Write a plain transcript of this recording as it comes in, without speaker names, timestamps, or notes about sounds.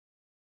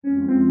History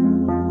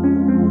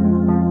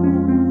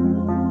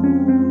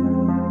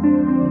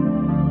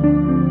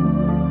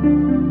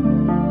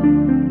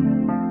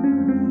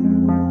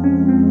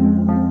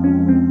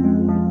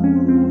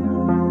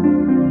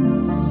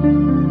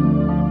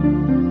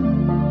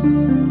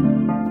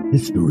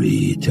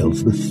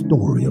tells the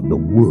story of the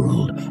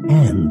world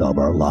and of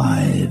our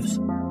lives.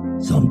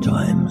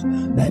 Sometimes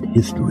that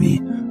history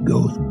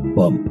goes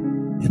bump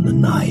in the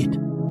night.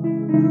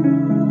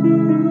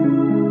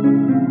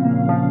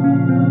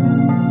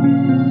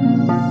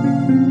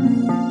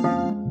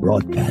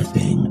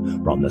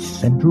 Broadcasting from the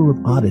center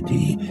of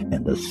oddity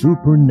and the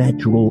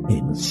supernatural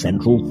in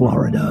Central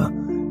Florida,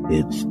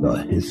 it's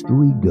the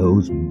History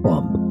Goes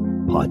Bump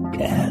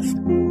podcast.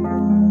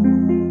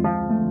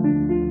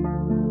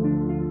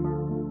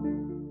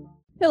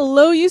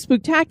 Hello, you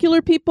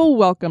spooktacular people.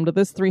 Welcome to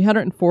this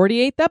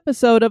 348th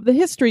episode of the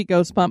History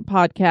Goes Bump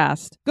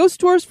podcast.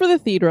 Ghost Tours for the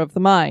Theater of the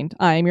Mind.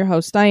 I am your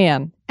host,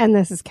 Diane. And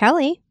this is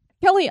Kelly.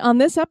 Kelly, on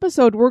this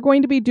episode, we're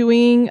going to be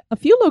doing a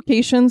few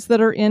locations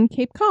that are in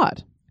Cape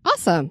Cod.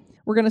 Awesome.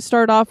 We're going to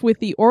start off with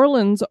the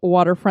Orleans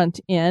Waterfront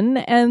Inn,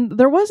 and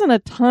there wasn't a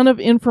ton of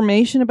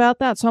information about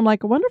that, so I'm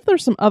like, I wonder if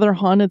there's some other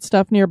haunted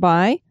stuff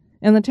nearby.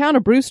 And the town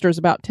of Brewster is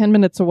about 10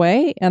 minutes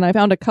away, and I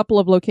found a couple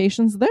of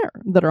locations there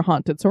that are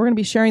haunted. So we're going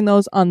to be sharing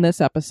those on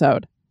this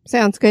episode.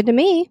 Sounds good to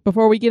me.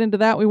 Before we get into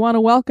that, we want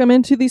to welcome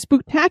into the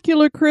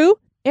spooktacular crew,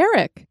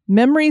 Eric,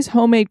 Memories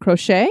Homemade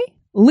Crochet,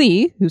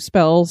 Lee, who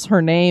spells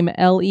her name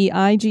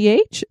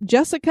Leigh,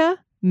 Jessica,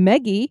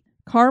 Meggie,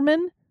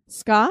 Carmen,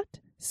 Scott,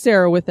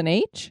 Sarah with an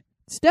H,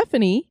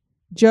 Stephanie,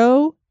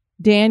 Joe,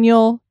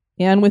 Daniel,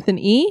 Anne with an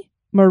E,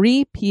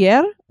 Marie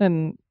Pierre,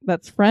 and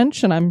that's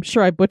French, and I'm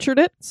sure I butchered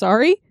it,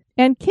 sorry,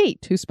 and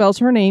Kate, who spells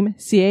her name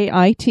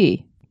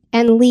Cait.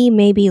 And Lee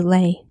may be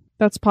Lay.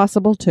 That's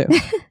possible, too.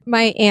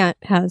 My aunt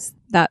has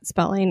that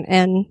spelling,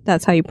 and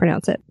that's how you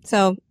pronounce it.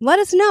 So let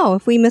us know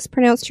if we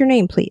mispronounced your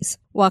name, please.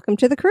 Welcome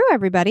to the crew,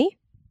 everybody.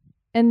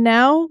 And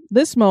now,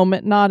 this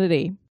moment in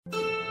oddity.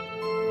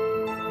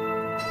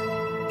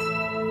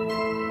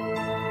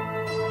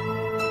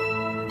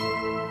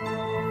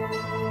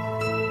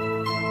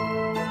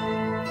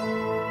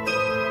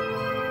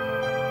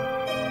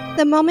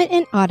 The moment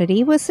in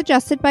oddity was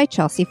suggested by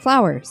Chelsea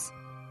Flowers.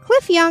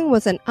 Cliff Young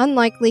was an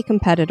unlikely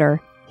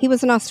competitor. He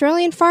was an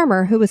Australian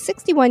farmer who was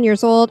 61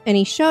 years old, and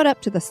he showed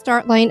up to the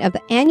start line of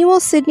the annual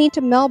Sydney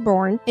to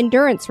Melbourne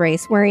endurance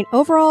race wearing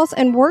overalls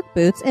and work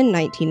boots in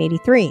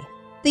 1983.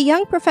 The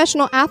young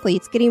professional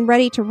athletes getting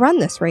ready to run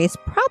this race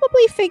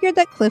probably figured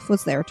that Cliff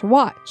was there to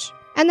watch.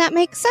 And that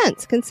makes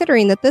sense,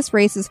 considering that this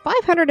race is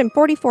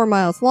 544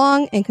 miles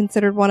long and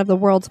considered one of the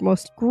world's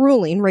most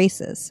grueling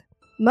races.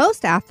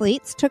 Most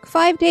athletes took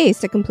 5 days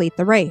to complete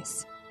the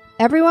race.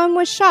 Everyone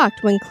was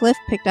shocked when Cliff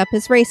picked up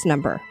his race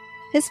number.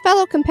 His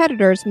fellow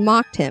competitors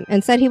mocked him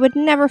and said he would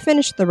never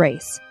finish the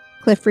race.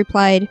 Cliff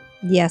replied,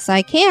 "Yes,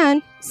 I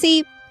can.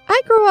 See,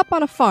 I grew up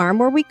on a farm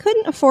where we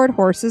couldn't afford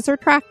horses or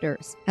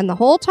tractors, and the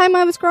whole time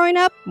I was growing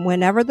up,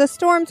 whenever the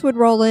storms would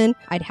roll in,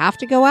 I'd have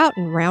to go out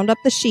and round up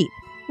the sheep.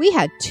 We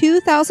had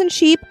 2,000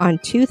 sheep on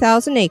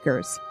 2,000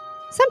 acres.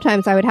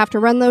 Sometimes I would have to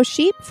run those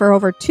sheep for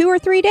over 2 or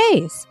 3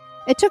 days.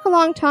 It took a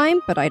long time,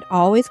 but I'd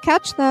always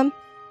catch them.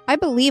 I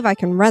believe I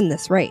can run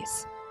this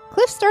race."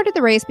 Cliff started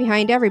the race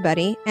behind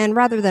everybody, and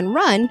rather than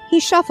run, he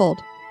shuffled.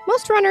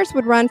 Most runners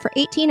would run for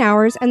 18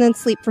 hours and then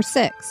sleep for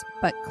 6,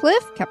 but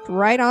Cliff kept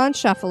right on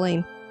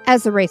shuffling.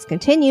 As the race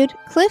continued,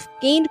 Cliff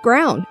gained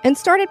ground and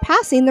started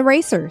passing the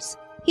racers.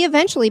 He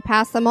eventually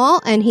passed them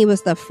all, and he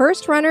was the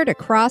first runner to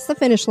cross the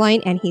finish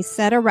line, and he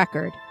set a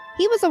record.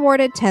 He was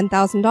awarded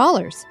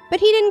 $10,000, but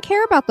he didn't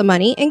care about the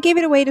money and gave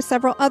it away to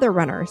several other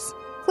runners.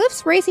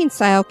 Cliff's racing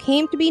style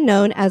came to be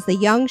known as the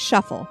Young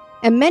Shuffle,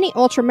 and many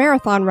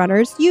ultramarathon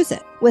runners use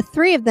it, with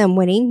 3 of them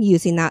winning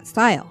using that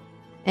style.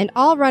 And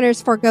all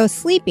runners forego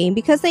sleeping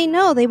because they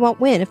know they won't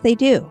win if they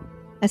do.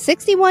 A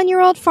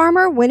 61-year-old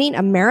farmer winning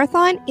a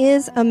marathon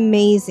is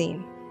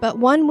amazing, but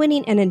one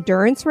winning an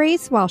endurance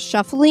race while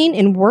shuffling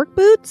in work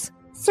boots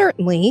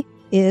certainly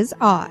is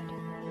odd.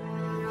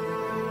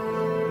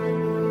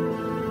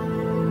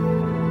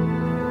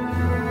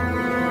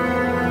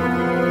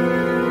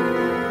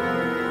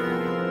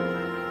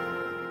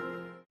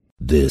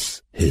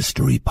 This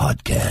history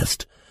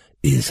podcast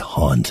is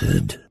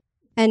haunted.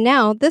 And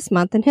now, this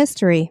month in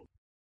history.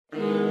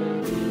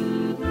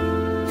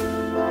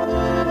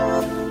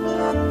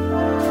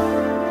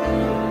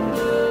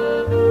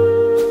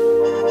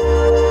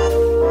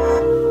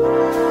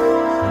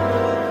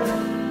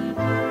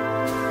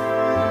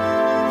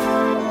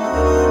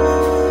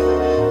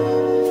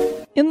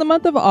 In the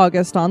month of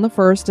August, on the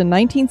 1st, in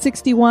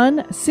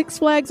 1961, Six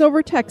Flags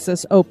Over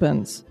Texas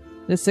opens.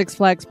 The Six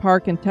Flags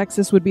Park in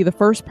Texas would be the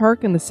first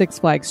park in the Six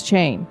Flags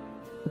chain.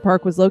 The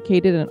park was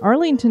located in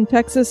Arlington,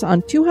 Texas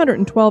on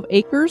 212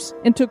 acres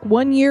and took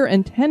 1 year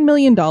and $10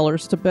 million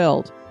to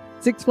build.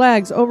 Six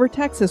Flags Over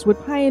Texas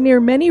would pioneer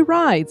many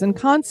rides and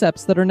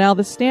concepts that are now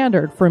the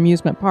standard for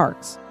amusement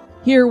parks.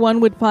 Here one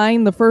would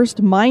find the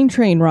first mine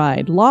train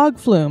ride, log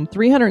flume,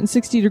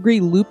 360-degree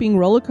looping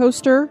roller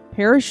coaster,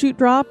 parachute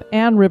drop,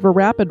 and river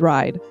rapid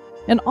ride.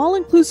 An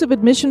all-inclusive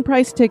admission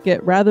price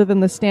ticket rather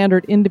than the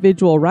standard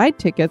individual ride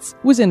tickets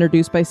was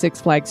introduced by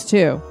Six Flags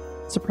too.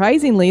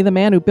 Surprisingly, the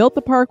man who built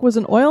the park was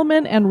an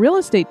oilman and real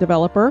estate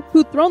developer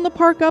who'd thrown the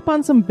park up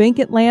on some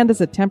vacant land as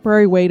a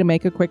temporary way to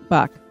make a quick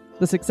buck.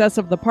 The success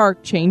of the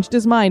park changed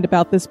his mind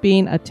about this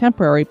being a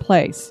temporary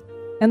place.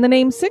 And the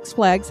name Six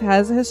Flags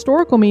has a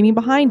historical meaning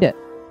behind it.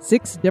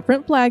 6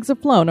 different flags have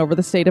flown over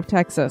the state of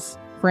Texas: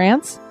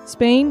 France,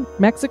 Spain,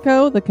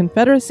 Mexico, the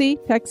Confederacy,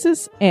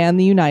 Texas, and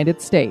the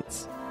United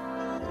States.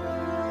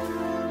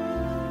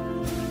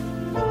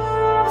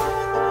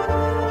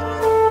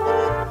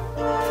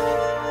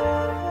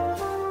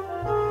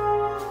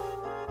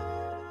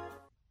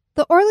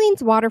 The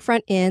Orleans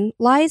Waterfront Inn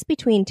lies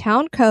between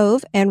Town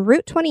Cove and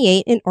Route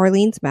 28 in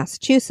Orleans,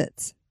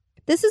 Massachusetts.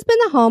 This has been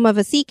the home of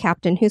a sea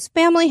captain whose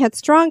family had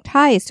strong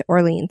ties to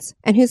Orleans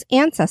and whose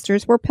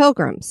ancestors were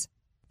pilgrims.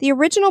 The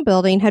original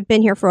building had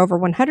been here for over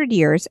 100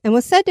 years and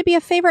was said to be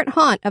a favorite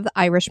haunt of the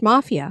Irish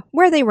Mafia,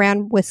 where they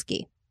ran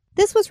whiskey.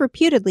 This was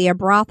reputedly a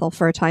brothel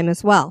for a time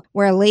as well,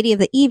 where a lady of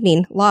the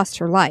evening lost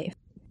her life.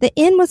 The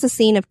inn was the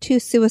scene of 2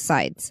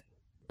 suicides.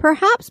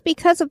 Perhaps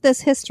because of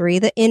this history,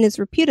 the inn is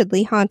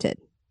reputedly haunted.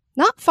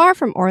 Not far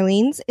from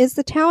Orleans is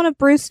the town of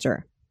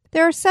Brewster.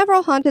 There are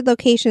several haunted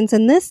locations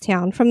in this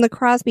town, from the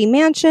Crosby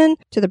Mansion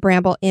to the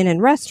Bramble Inn and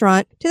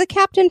Restaurant to the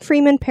Captain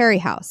Freeman Perry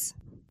House.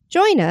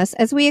 Join us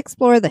as we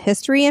explore the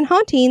history and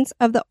hauntings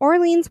of the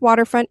Orleans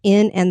Waterfront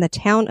Inn and the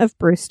town of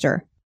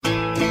Brewster.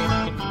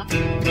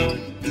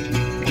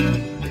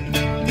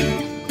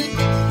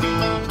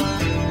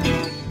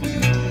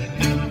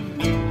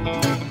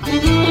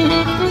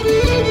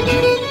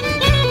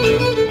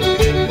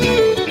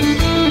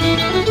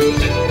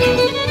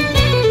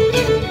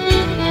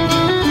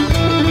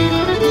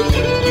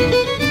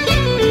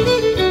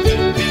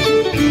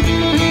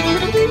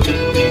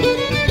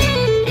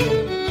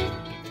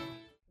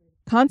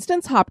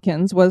 Constance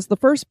Hopkins was the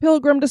first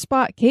pilgrim to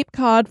spot Cape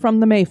Cod from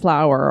the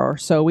Mayflower, or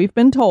so we've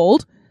been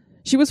told.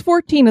 She was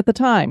 14 at the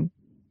time.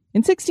 In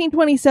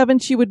 1627,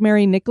 she would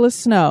marry Nicholas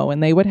Snow,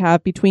 and they would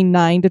have between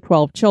 9 to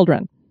 12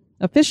 children.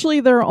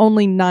 Officially, there are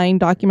only 9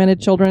 documented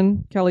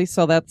children, Kelly,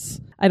 so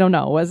that's, I don't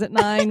know, was it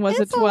 9, was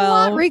it 12? It's a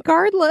lot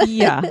regardless.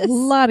 Yeah, a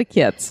lot of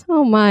kids.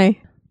 Oh my.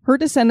 Her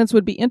descendants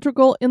would be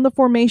integral in the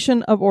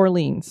formation of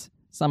Orleans.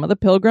 Some of the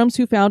pilgrims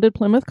who founded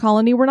Plymouth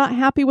Colony were not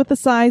happy with the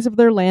size of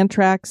their land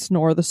tracts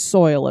nor the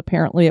soil.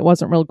 Apparently, it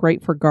wasn't real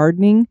great for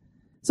gardening.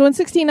 So in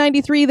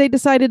 1693, they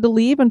decided to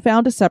leave and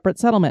found a separate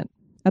settlement.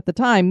 At the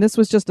time, this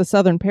was just a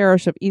southern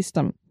parish of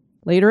Eastham.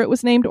 Later, it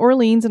was named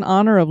Orleans in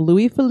honor of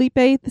Louis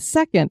Philippe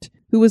II,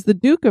 who was the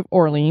Duke of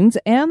Orleans,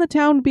 and the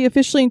town would be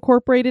officially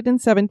incorporated in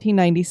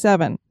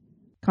 1797.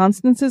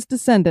 Constance's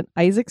descendant,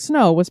 Isaac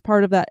Snow, was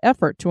part of that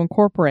effort to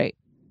incorporate.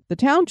 The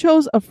town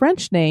chose a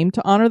French name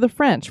to honor the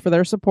French for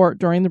their support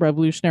during the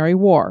Revolutionary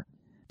War.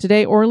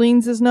 Today,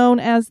 Orleans is known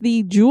as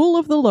the Jewel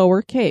of the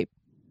Lower Cape.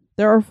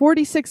 There are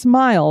 46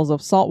 miles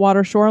of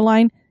saltwater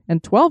shoreline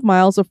and 12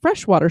 miles of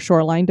freshwater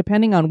shoreline,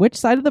 depending on which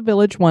side of the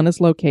village one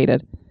is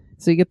located.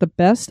 So you get the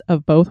best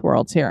of both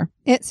worlds here.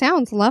 It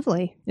sounds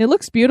lovely. It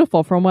looks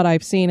beautiful from what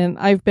I've seen, and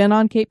I've been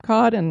on Cape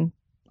Cod, and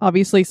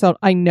obviously, so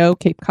I know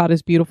Cape Cod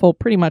is beautiful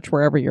pretty much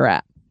wherever you're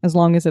at, as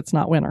long as it's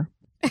not winter.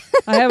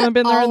 I haven't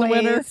been there in the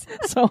winter,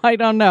 so I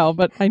don't know,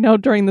 but I know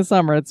during the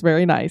summer it's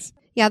very nice.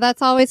 Yeah,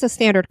 that's always a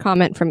standard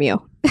comment from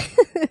you.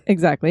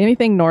 Exactly.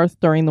 Anything north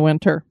during the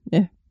winter.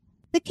 Yeah.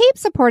 The Cape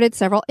supported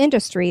several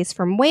industries,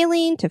 from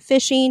whaling to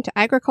fishing to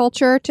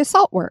agriculture to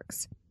salt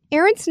works.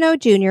 Aaron Snow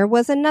Jr.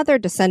 was another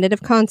descendant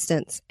of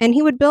Constance, and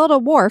he would build a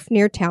wharf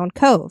near Town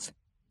Cove.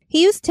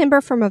 He used timber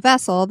from a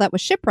vessel that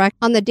was shipwrecked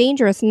on the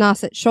dangerous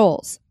Nauset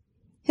Shoals.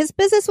 His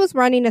business was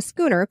running a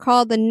schooner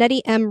called the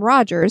Nettie M.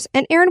 Rogers,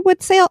 and Aaron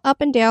would sail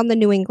up and down the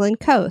New England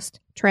coast,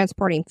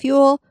 transporting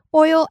fuel,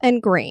 oil,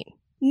 and grain.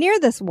 Near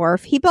this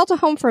wharf, he built a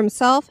home for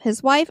himself,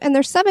 his wife, and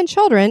their 7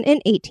 children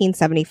in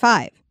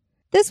 1875.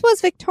 This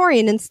was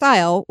Victorian in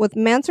style, with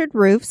mansard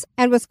roofs,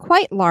 and was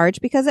quite large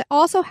because it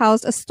also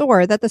housed a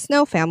store that the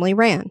Snow family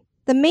ran.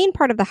 The main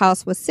part of the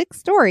house was 6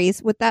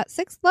 stories, with that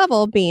 6th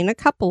level being a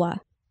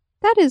cupola.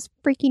 That is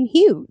freaking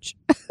huge.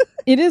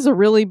 It is a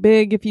really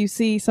big, if you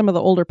see some of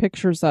the older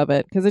pictures of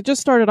it, because it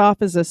just started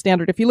off as a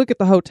standard. If you look at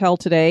the hotel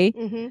today,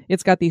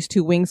 It's got these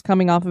 2 wings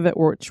coming off of it,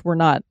 which were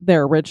not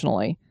there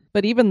originally.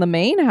 But even the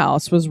main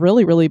house was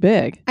really, really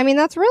big. I mean,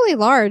 that's really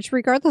large,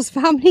 regardless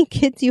of how many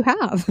kids you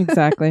have.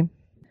 Exactly.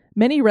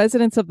 Many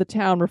residents of the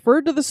town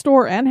referred to the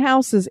store and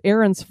house as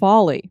Aaron's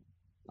Folly.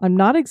 I'm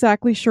not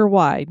exactly sure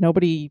why.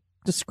 Nobody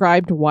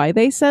described why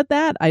they said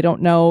that. I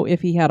don't know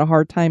if he had a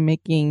hard time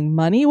making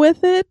money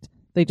with it.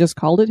 They just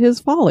called it his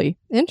folly.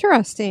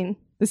 Interesting.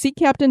 The sea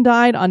captain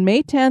died on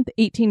May 10th,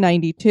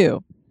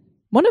 1892.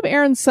 One of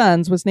Aaron's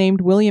sons was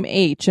named William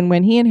H., and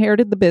when he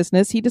inherited the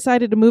business, he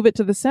decided to move it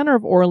to the center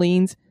of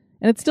Orleans,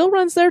 and it still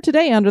runs there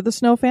today under the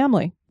Snow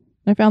family.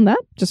 I found that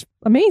just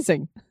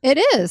amazing. It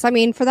is. I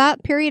mean, for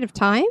that period of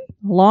time.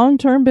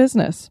 Long-term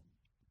business.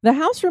 The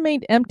house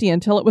remained empty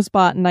until it was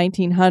bought in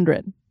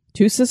 1900.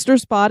 Two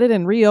sisters bought it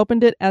and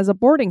reopened it as a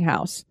boarding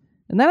house,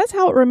 and that is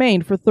how it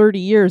remained for 30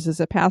 years as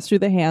it passed through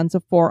the hands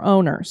of 4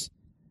 owners.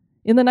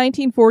 In the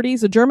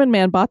 1940s, a German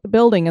man bought the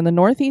building, and the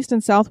northeast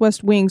and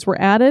southwest wings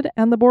were added,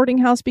 and the boarding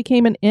house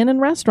became an inn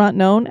and restaurant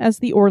known as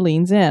the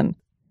Orleans Inn.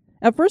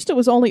 At first, it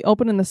was only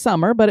open in the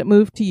summer, but it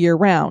moved to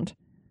year-round.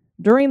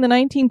 During the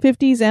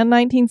 1950s and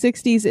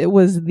 1960s, it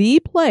was the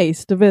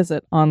place to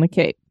visit on the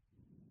Cape.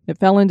 It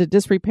fell into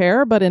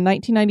disrepair, but in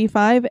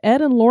 1995,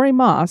 Ed and Lori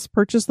Moss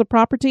purchased the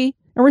property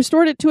and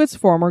restored it to its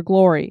former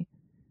glory.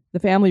 The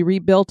family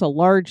rebuilt a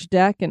large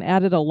deck and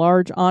added a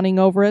large awning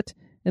over it,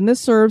 and this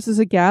serves as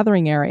a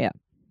gathering area.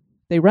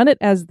 They run it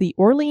as the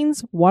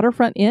Orleans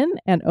Waterfront Inn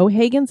and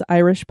O'Hagan's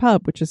Irish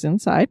Pub, which is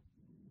inside.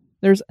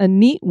 There's a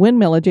neat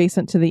windmill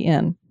adjacent to the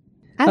inn.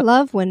 I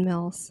love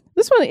windmills.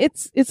 This one,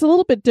 it's a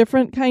little bit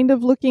different kind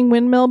of looking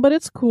windmill, but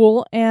it's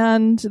cool,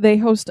 and they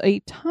host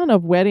a ton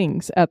of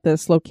weddings at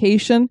this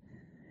location,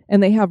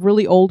 and they have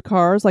really old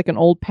cars, like an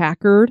old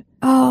Packard.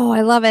 Oh,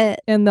 I love it.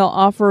 And they'll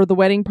offer the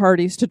wedding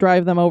parties to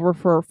drive them over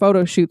for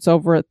photo shoots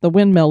over at the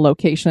windmill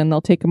location, and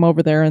they'll take them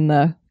over there in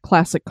the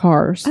classic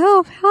cars.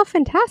 Oh, how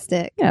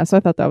fantastic. Yeah, so I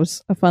thought that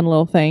was a fun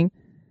little thing.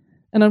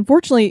 And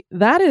unfortunately,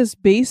 that is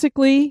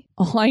basically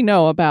all I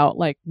know about,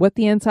 like, what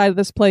the inside of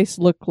this place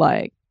looked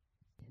like.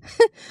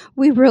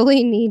 We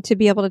really need to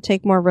be able to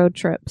take more road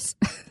trips.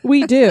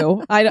 We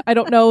do. I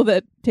don't know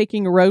that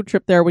taking a road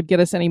trip there would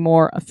get us any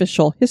more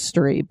official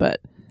history,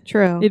 but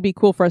True. it'd be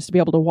cool for us to be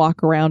able to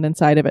walk around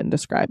inside of it and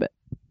describe it.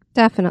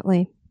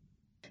 Definitely.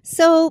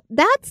 So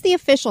that's the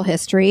official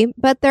history,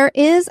 but there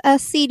is a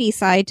seedy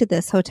side to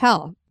this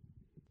hotel.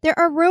 There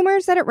are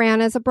rumors that it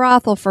ran as a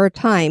brothel for a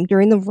time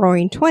during the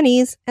Roaring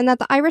 '20s and that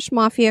the Irish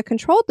Mafia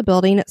controlled the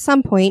building at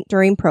some point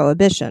during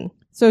Prohibition.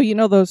 So you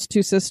know those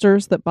two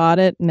sisters that bought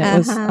it and it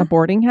was a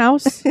boarding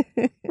house?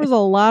 There was a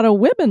lot of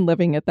women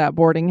living at that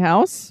boarding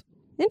house.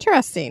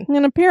 Interesting.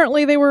 And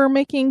apparently they were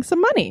making some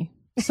money.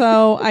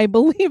 So I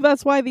believe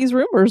that's why these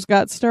rumors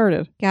got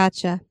started.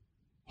 Gotcha.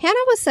 Hannah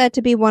was said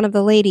to be one of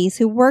the ladies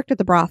who worked at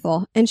the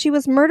brothel, and she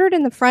was murdered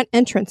in the front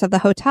entrance of the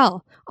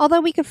hotel,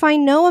 although we could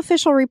find no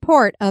official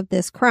report of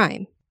this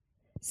crime.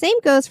 Same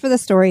goes for the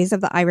stories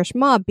of the Irish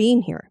mob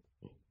being here.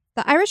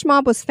 The Irish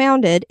mob was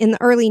founded in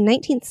the early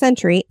 19th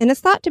century and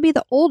is thought to be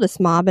the oldest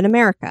mob in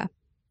America.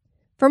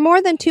 For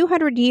more than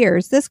 200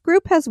 years, this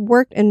group has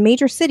worked in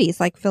major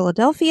cities like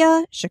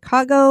Philadelphia,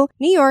 Chicago,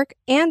 New York,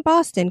 and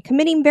Boston,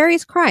 committing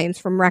various crimes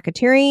from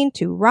racketeering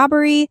to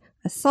robbery,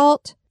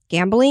 assault,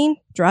 gambling,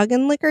 drug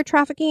and liquor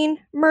trafficking,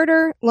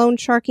 murder, loan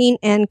sharking,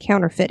 and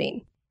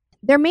counterfeiting.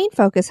 Their main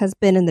focus has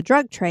been in the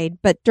drug trade,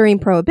 but during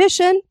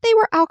Prohibition, they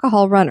were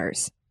alcohol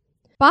runners.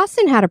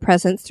 Boston had a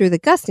presence through the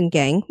Guston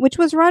Gang, which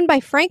was run by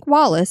Frank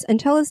Wallace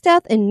until his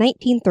death in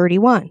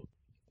 1931.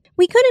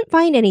 We couldn't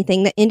find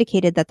anything that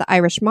indicated that the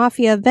Irish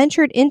Mafia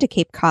ventured into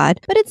Cape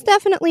Cod, but it's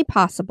definitely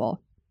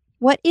possible.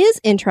 What is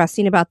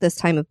interesting about this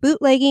time of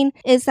bootlegging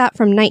is that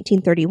from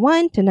 1931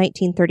 to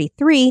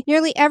 1933,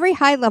 nearly every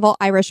high-level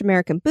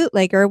Irish-American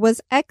bootlegger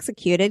was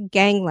executed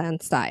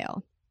gangland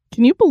style.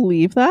 Can you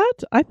believe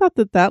that? I thought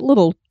that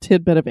little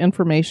tidbit of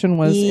information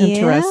was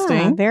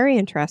interesting. Very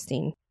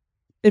interesting.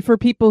 For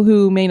people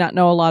who may not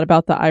know a lot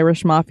about the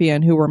Irish Mafia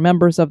and who were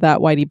members of that,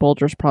 Whitey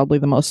Bulger's probably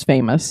the most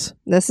famous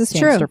This is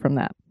gangster true. from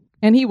that.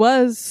 And he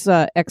was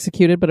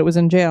executed, but it was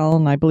in jail,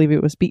 and I believe he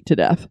was beat to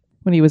death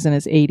when he was in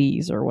his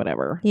 80s or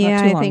whatever. Yeah,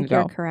 not too I long think ago.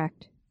 you're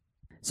correct.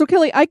 So,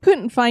 Kelly, I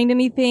couldn't find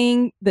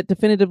anything that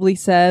definitively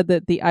said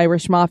that the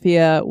Irish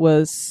Mafia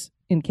was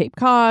in Cape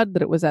Cod,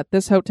 that it was at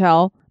this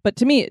hotel. But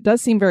to me, it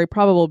does seem very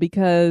probable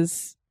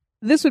because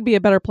this would be a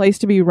better place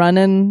to be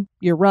running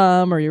your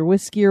rum or your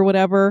whiskey or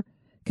whatever,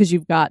 because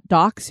you've got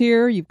docks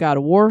here, you've got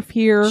a wharf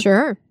here.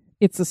 Sure.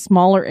 It's a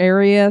smaller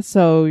area,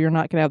 so you're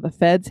not going to have the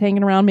feds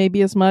hanging around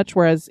maybe as much,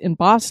 whereas in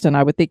Boston,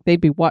 I would think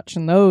they'd be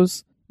watching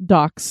those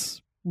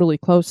docks really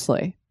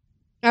closely.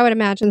 I would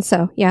imagine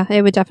so. Yeah,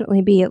 it would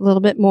definitely be a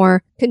little bit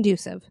more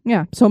conducive.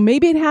 Yeah, so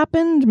maybe it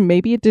happened,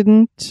 maybe it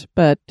didn't,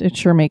 but it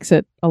sure makes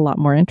it a lot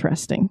more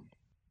interesting.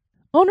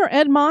 Owner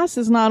Ed Moss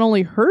has not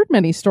only heard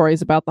many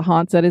stories about the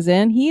haunts at his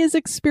inn, he has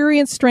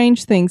experienced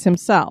strange things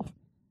himself.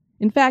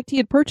 In fact, he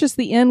had purchased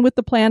the inn with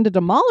the plan to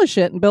demolish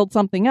it and build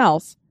something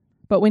else.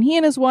 But when he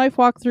and his wife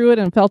walked through it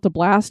and felt a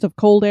blast of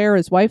cold air,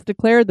 his wife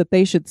declared that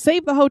they should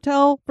save the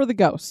hotel for the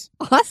ghosts.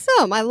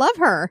 Awesome. I love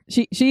her.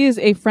 She is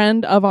a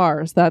friend of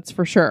ours, that's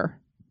for sure.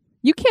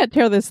 You can't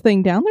tear this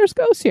thing down. There's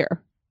ghosts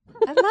here.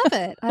 I love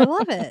it. I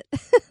love it.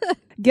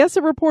 Guests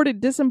have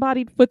reported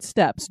disembodied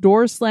footsteps,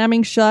 doors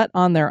slamming shut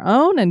on their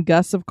own, and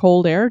gusts of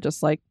cold air,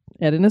 just like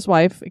Ed and his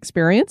wife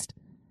experienced.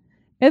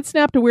 Ed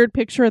snapped a weird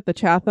picture at the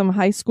Chatham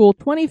High School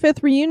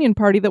 25th reunion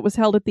party that was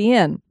held at the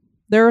inn.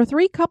 There are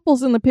 3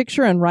 couples in the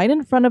picture, and right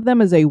in front of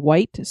them is a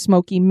white,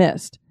 smoky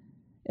mist.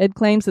 Ed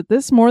claims that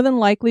this more than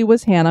likely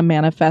was Hannah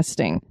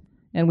manifesting.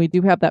 And we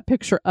do have that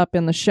picture up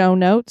in the show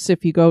notes.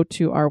 If you go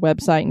to our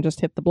website and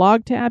just hit the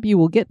blog tab, you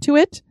will get to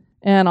it.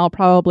 And I'll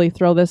probably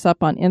throw this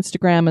up on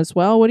Instagram as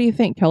well. What do you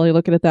think, Kelly,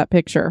 looking at that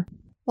picture?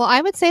 Well, I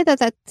would say that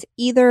that's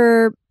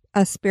either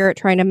a spirit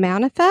trying to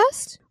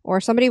manifest or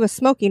somebody was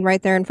smoking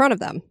right there in front of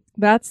them.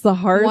 That's the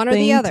hard One or the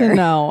thing other. to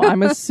know.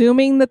 I'm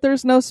assuming that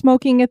there's no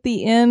smoking at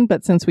the end,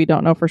 but since we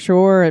don't know for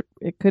sure,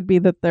 it could be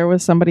that there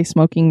was somebody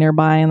smoking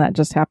nearby and that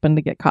just happened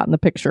to get caught in the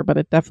picture, but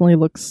it definitely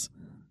looks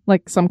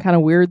like some kind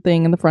of weird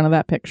thing in the front of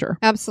that picture.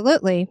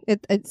 Absolutely.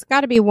 It's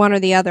got to be one or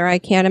the other. I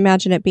can't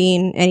imagine it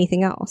being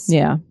anything else.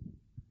 Yeah.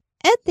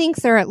 Ed thinks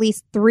there are at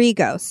least 3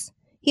 ghosts.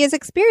 He has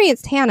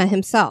experienced Hannah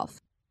himself.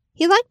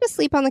 He liked to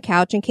sleep on the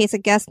couch in case a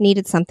guest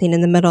needed something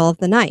in the middle of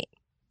the night.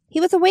 He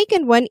was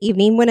awakened one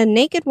evening when a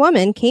naked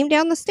woman came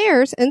down the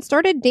stairs and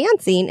started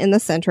dancing in the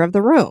center of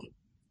the room.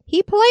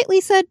 He politely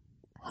said,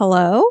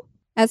 "Hello?"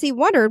 as he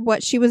wondered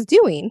what she was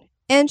doing,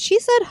 and she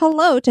said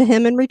hello to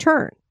him in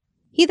return.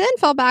 He then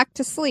fell back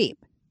to sleep.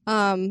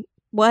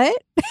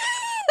 What?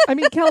 I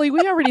mean, Kelly,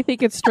 we already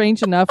think it's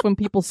strange enough when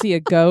people see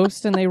a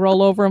ghost and they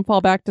roll over and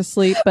fall back to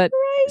sleep, but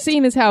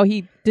seeing as how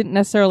he didn't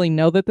necessarily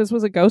know that this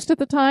was a ghost at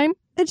the time.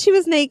 And she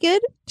was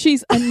naked?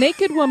 She's a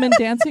naked woman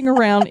dancing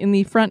around in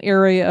the front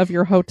area of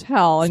your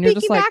hotel. And you're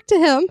just like, back to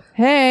him.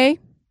 Hey.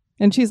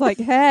 And she's like,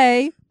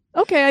 hey.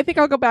 Okay, I think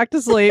I'll go back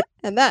to sleep.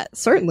 And that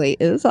certainly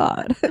is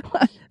odd.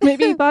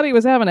 Maybe he thought he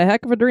was having a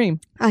heck of a dream.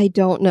 I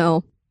don't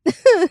know.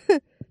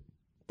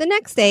 The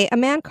next day, a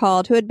man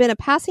called who had been a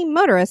passing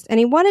motorist and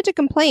he wanted to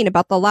complain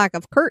about the lack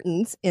of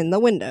curtains in the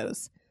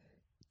windows.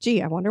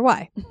 Gee, I wonder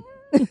why.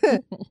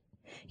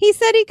 He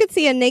said he could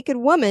see a naked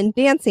woman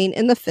dancing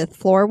in the 5th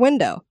floor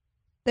window.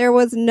 There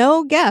was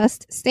no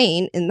guest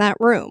staying in that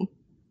room.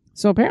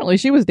 So apparently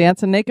she was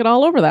dancing naked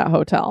all over that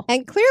hotel.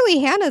 And clearly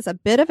Hannah's a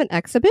bit of an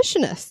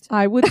exhibitionist.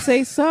 I would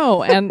say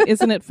so. And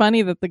isn't it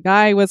funny that the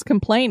guy was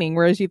complaining,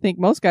 whereas you think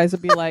most guys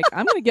would be like,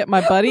 I'm going to get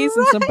my buddies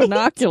and some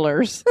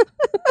binoculars.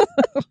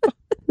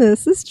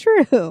 This is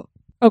true.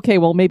 Okay,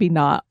 well, maybe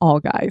not all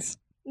guys.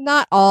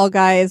 Not all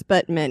guys,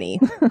 but many.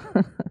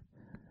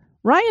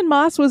 Ryan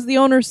Moss was the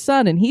owner's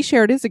son, and he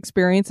shared his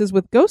experiences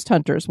with ghost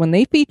hunters when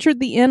they featured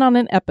the inn on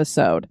an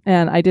episode.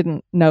 And I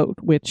didn't note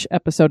which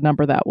episode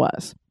number that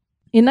was.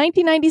 In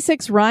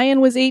 1996, Ryan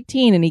was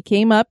 18, and he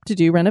came up to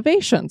do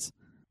renovations.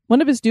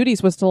 One of his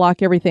duties was to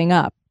lock everything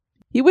up.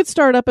 He would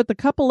start up at the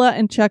cupola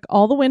and check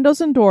all the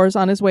windows and doors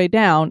on his way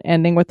down,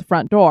 ending with the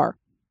front door.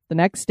 The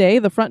next day,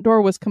 the front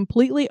door was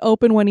completely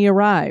open when he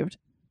arrived.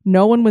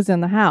 No one was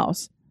in the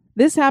house.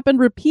 This happened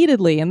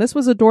repeatedly, and this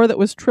was a door that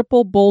was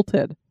triple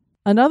bolted.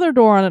 Another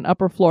door on an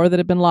upper floor that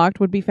had been locked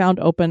would be found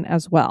open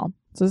as well.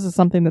 So this is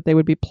something that they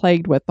would be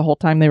plagued with the whole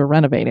time they were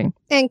renovating.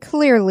 And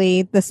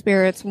clearly the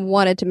spirits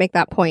wanted to make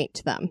that point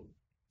to them.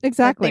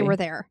 Exactly. That they were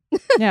there.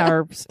 Yeah,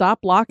 or stop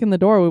locking the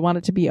door. We want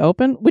it to be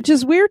open, which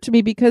is weird to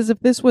me because if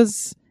this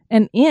was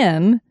an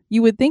inn,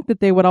 you would think that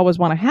they would always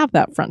want to have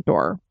that front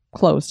door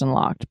closed and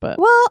locked. But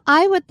Well,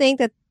 I would think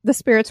that the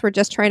spirits were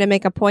just trying to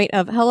make a point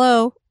of,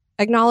 hello,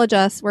 acknowledge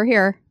us, we're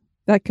here.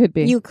 that could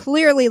be. You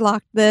clearly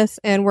locked this,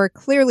 and we're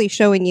clearly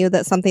showing you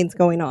that something's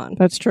going on.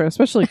 That's true,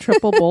 especially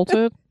triple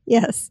bolted.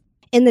 Yes.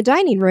 In the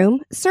dining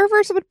room,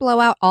 servers would blow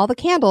out all the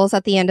candles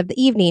at the end of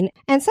the evening,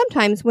 and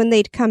sometimes when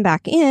they'd come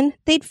back in,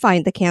 they'd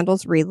find the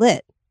candles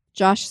relit.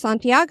 Josh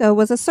Santiago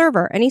was a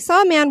server, and he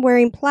saw a man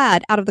wearing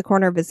plaid out of the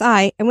corner of his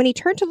eye, and when he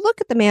turned to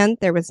look at the man,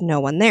 there was no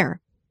one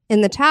there.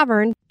 In the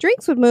tavern,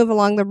 drinks would move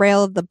along the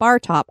rail of the bar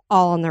top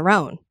all on their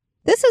own.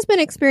 This has been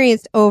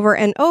experienced over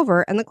and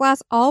over, and the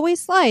glass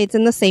always slides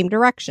in the same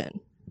direction,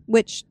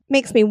 which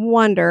makes me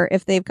wonder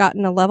if they've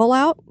gotten a level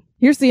out.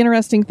 Here's the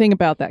interesting thing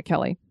about that,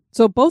 Kelly.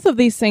 So both of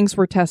these things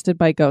were tested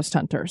by ghost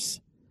hunters.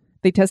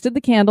 They tested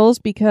the candles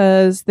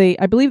because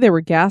I believe they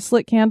were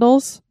gaslit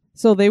candles.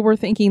 So they were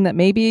thinking that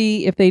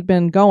maybe if they'd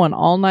been going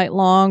all night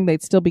long,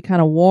 they'd still be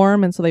kind of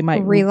warm, and so they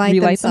might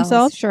relight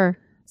themselves. Sure.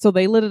 So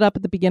they lit it up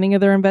at the beginning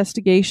of their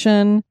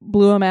investigation,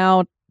 blew them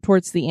out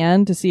towards the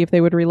end to see if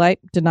they would relight.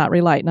 Did not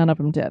relight. None of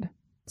them did.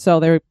 So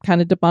they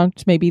kind of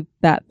debunked maybe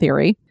that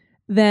theory.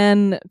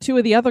 Then 2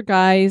 of the other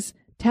guys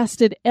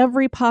tested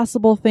every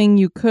possible thing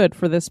you could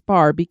for this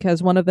bar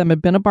because one of them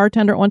had been a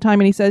bartender at one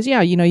time, and he says,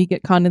 yeah, you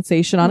get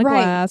condensation on a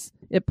glass.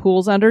 It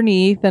pools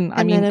underneath. And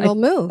I mean, then it'll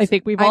move. I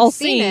think we've I've all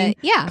seen seen it.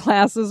 Yeah.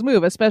 glasses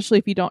move, especially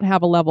if you don't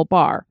have a level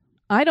bar.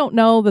 I don't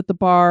know that the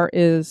bar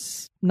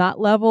is not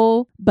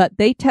level, but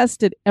they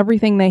tested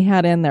everything they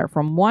had in there,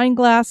 from wine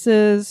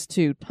glasses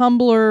to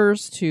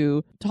tumblers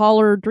to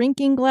taller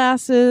drinking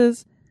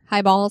glasses.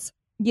 Highballs.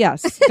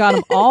 Yes, got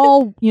them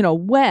all,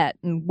 wet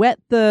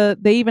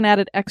they even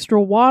added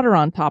extra water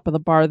on top of the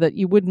bar that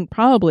you wouldn't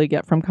probably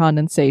get from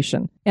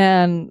condensation,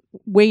 and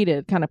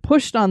waited, kind of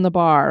pushed on the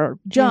bar,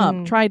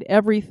 jumped, tried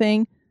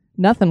everything.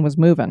 Nothing was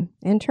moving.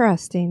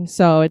 Interesting.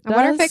 So I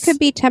wonder if it could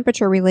be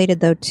temperature related,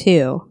 though,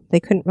 too. They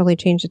couldn't really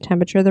change the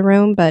temperature of the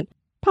room, but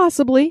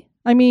possibly.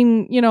 I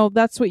mean,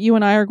 that's what you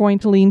and I are going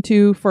to lean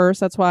to first.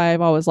 That's why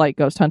I've always liked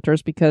ghost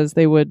hunters, because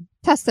they would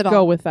test it all.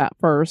 Go with that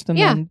first and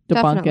then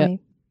debunk definitely. it.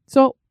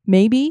 So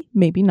maybe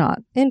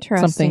not.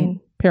 Interesting.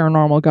 Something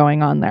paranormal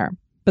going on there.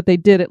 But they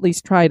did at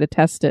least try to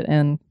test it,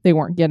 and they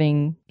weren't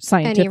getting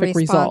scientific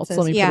results.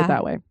 Let me put it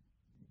that way.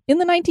 In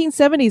the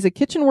 1970s, a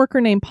kitchen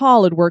worker named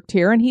Paul had worked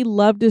here, and he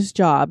loved his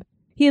job.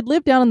 He had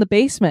lived down in the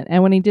basement,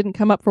 and when he didn't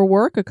come up for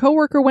work, a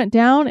coworker went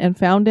down and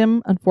found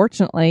him,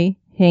 unfortunately,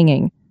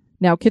 hanging.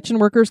 Now, kitchen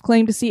workers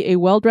claim to see a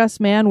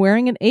well-dressed man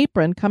wearing an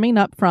apron coming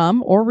up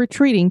from or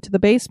retreating to the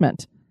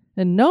basement.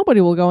 And nobody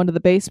will go into the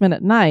basement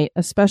at night,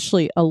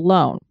 especially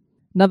alone.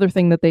 Another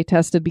thing that they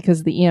tested,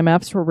 because the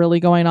EMFs were really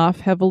going off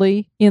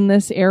heavily in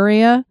this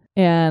area,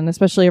 and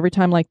especially every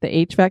time like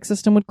the HVAC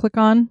system would click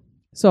on.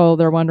 So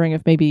they're wondering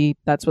if maybe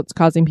that's what's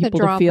causing people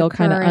to feel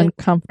kind of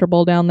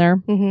uncomfortable down there.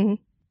 Mm-hmm.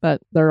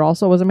 But there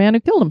also was a man who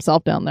killed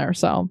himself down there,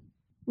 so.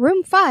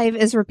 Room 5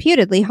 is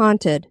reputedly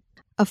haunted.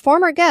 A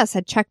former guest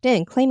had checked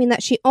in claiming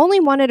that she only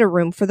wanted a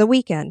room for the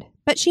weekend,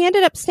 but she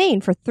ended up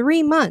staying for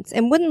 3 months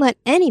and wouldn't let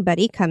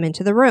anybody come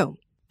into the room.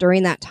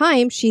 During that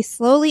time, she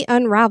slowly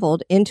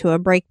unraveled into a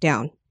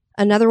breakdown.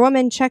 Another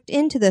woman checked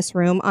into this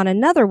room on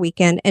another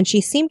weekend, and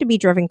she seemed to be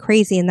driven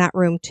crazy in that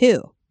room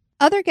too.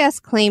 Other guests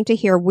claimed to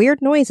hear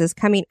weird noises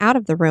coming out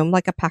of the room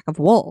like a pack of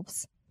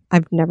wolves.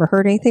 I've never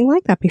heard anything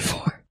like that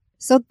before.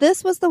 So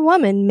this was the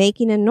woman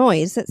making a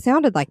noise that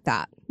sounded like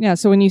that. Yeah,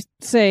 so when you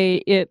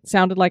say it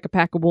sounded like a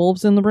pack of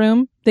wolves in the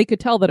room, they could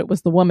tell that it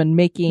was the woman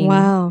making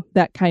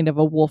that kind of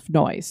a wolf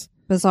noise.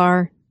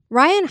 Bizarre.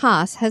 Ryan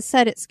Haas has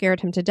said it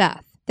scared him to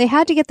death. They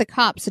had to get the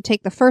cops to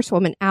take the first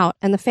woman out,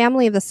 and the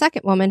family of the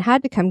second woman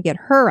had to come get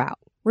her out.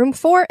 Room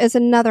 4 is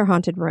another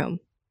haunted room.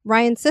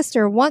 Ryan's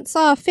sister once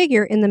saw a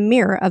figure in the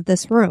mirror of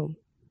this room.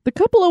 The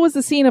cupola was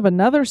the scene of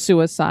another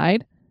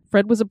suicide.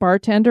 Fred was a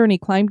bartender, and he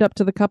climbed up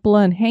to the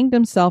cupola and hanged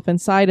himself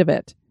inside of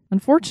it.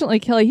 Unfortunately,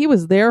 Kelly, he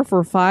was there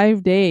for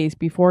 5 days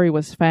before he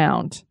was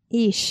found.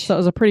 Eesh. So it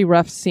was a pretty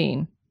rough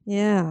scene.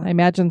 Yeah. I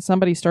imagine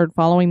somebody started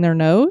following their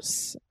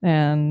nose,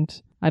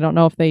 and I don't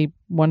know if they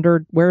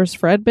wondered, where's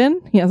Fred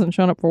been? He hasn't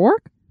shown up for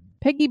work.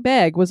 Peggy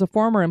Begg was a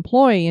former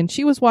employee, and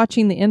she was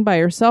watching the inn by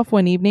herself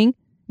one evening,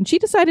 and she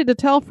decided to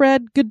tell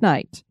Fred good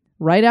night.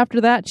 Right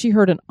after that, she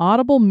heard an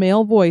audible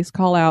male voice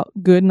call out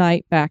good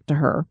night back to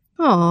her.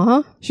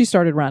 Aww. She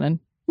started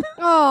running.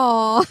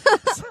 Aww.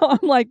 So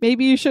I'm like,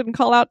 maybe you shouldn't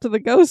call out to the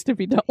ghost if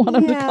you don't want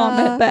him to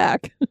comment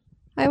back.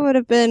 I would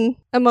have been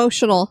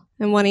emotional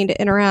and wanting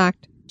to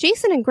interact.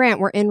 Jason and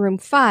Grant were in room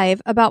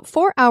 5 about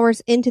 4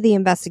 hours into the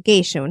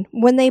investigation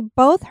when they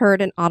both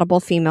heard an audible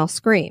female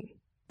scream.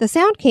 The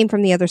sound came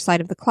from the other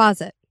side of the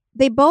closet.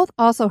 They both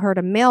also heard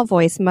a male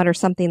voice mutter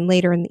something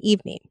later in the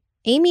evening.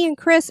 Amy and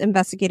Chris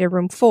investigated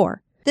room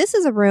 4. This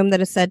is a room that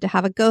is said to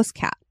have a ghost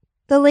cat.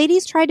 The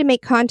ladies tried to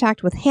make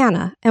contact with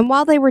Hannah, and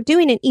while they were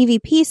doing an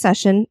EVP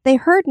session, they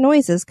heard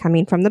noises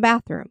coming from the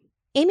bathroom.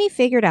 Amy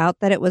figured out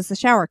that it was the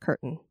shower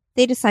curtain.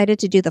 They decided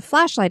to do the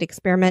flashlight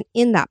experiment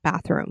in that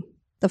bathroom.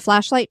 The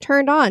flashlight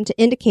turned on to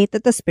indicate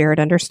that the spirit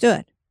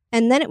understood,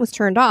 and then it was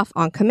turned off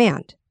on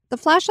command. The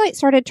flashlight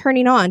started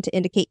turning on to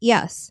indicate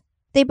yes.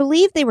 They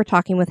believed they were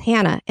talking with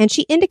Hannah, and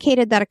she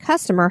indicated that a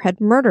customer had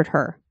murdered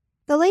her.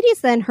 The ladies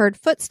then heard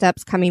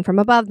footsteps coming from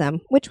above them,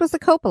 which was the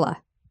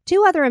cupola.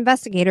 2 other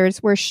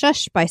investigators were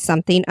shushed by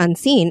something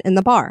unseen in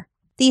the bar.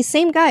 These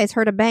same guys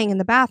heard a bang in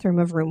the bathroom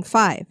of room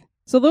 5.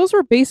 So those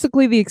were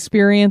basically the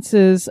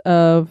experiences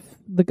of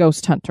the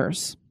ghost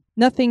hunters.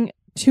 Nothing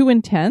too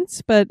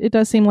intense, but it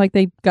does seem like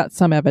they got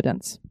some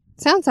evidence.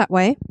 Sounds that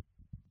way.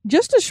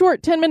 Just a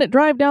short 10-minute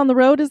drive down the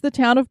road is the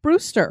town of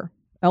Brewster.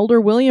 Elder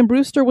William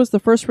Brewster was the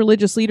first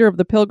religious leader of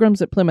the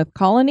Pilgrims at Plymouth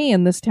Colony,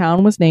 and this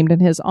town was named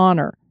in his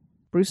honor.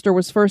 Brewster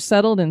was first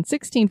settled in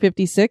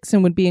 1656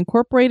 and would be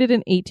incorporated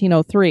in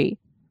 1803.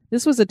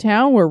 This was a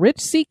town where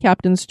rich sea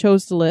captains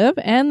chose to live,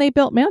 and they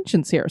built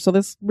mansions here. So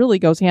this really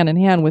goes hand in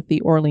hand with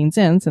the Orleans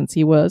Inn, since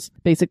he was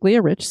basically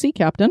a rich sea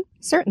captain.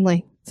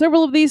 Certainly.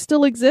 Several of these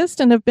still exist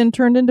and have been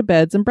turned into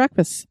beds and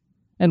breakfasts.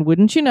 And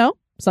wouldn't you know,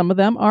 some of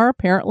them are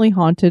apparently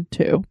haunted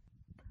too.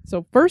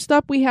 So first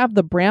up, we have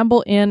the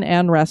Bramble Inn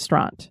and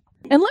Restaurant.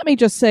 And let me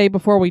just say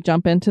before we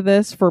jump into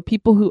this, for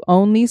people who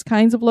own these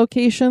kinds of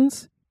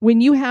locations, when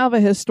you have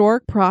a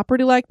historic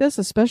property like this,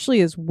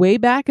 especially as way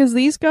back as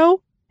these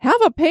go,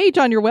 have a page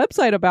on your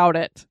website about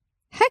it.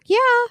 Heck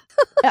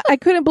yeah. I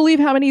couldn't believe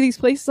how many of these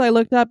places I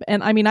looked up.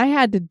 And I mean, I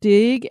had to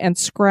dig and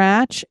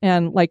scratch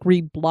and like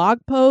read blog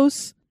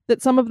posts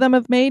that some of them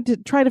have made to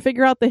try to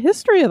figure out the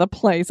history of the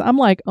place. I'm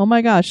like, oh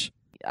my gosh,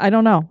 I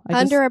don't know.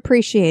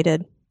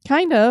 Underappreciated.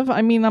 Kind of.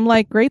 I mean, I'm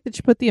like, great that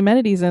you put the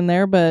amenities in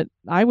there, but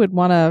I would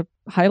want to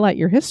highlight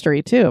your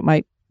history too. It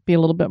might be a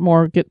little bit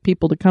more, get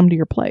people to come to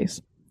your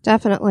place.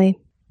 Definitely.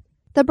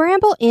 The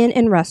Bramble Inn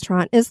and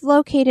Restaurant is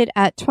located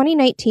at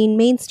 2019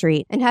 Main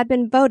Street and had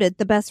been voted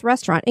the best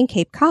restaurant in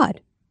Cape Cod.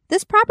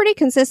 This property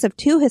consists of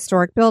 2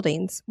 historic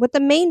buildings, with the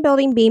main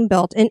building being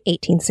built in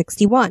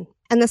 1861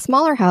 and the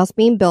smaller house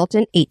being built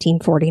in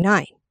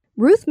 1849.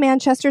 Ruth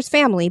Manchester's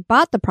family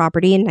bought the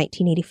property in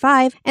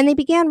 1985 and they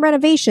began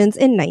renovations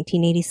in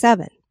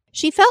 1987.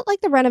 She felt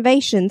like the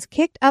renovations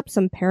kicked up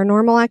some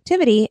paranormal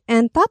activity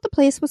and thought the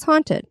place was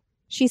haunted.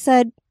 She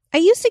said, "I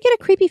used to get a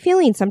creepy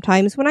feeling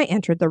sometimes when I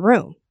entered the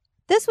room."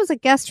 This was a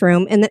guest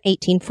room in the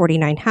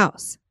 1849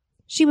 house.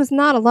 She was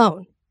not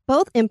alone.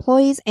 Both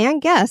employees and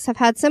guests have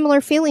had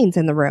similar feelings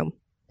in the room.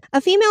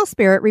 A female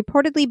spirit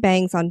reportedly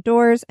bangs on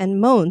doors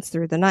and moans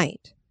through the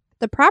night.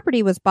 The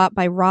property was bought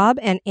by Rob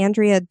and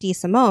Andrea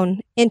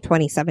DeSimone in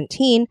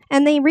 2017,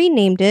 and they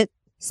renamed it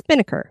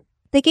Spinnaker.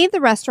 They gave the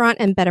restaurant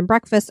and bed and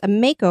breakfast a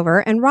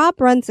makeover, and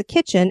Rob runs the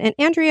kitchen and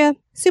Andrea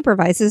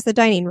supervises the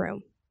dining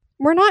room.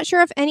 We're not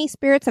sure if any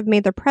spirits have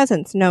made their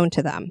presence known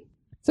to them.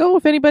 So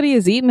if anybody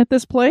has eaten at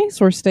this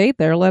place or stayed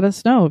there, let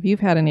us know if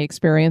you've had any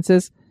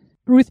experiences.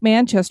 Ruth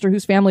Manchester,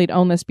 whose family had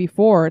owned this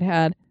before,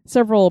 had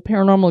several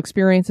paranormal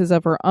experiences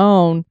of her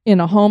own in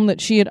a home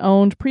that she had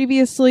owned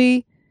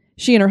previously.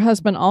 She and her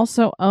husband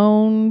also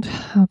owned,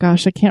 I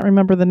can't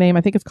remember the name.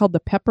 I think it's called the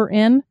Pepper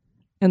Inn.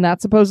 And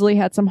that supposedly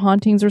had some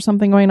hauntings or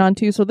something going on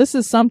too. So this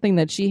is something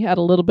that she had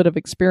a little bit of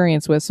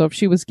experience with. So if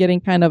she was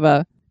getting kind of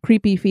a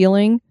creepy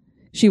feeling,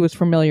 she was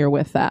familiar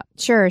with that.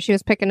 Sure, she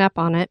was picking up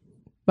on it.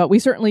 But we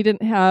certainly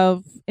didn't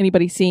have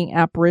anybody seeing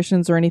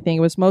apparitions or anything.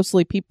 It was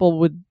mostly people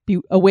would be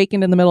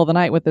awakened in the middle of the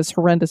night with this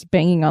horrendous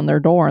banging on their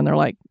door. And they're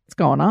like, what's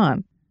going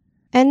on?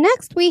 And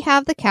next we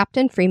have the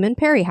Captain Freeman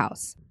Perry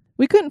House.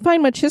 We couldn't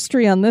find much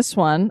history on this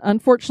one.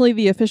 Unfortunately,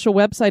 the official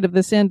website of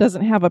this inn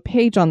doesn't have a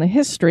page on the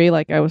history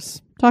like I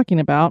was talking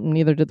about, and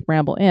neither did the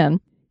Bramble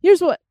Inn.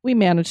 Here's what we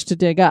managed to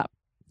dig up.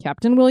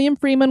 Captain William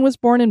Freeman was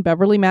born in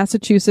Beverly,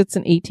 Massachusetts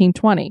in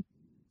 1820.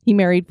 He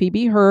married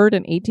Phoebe Hurd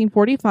in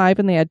 1845,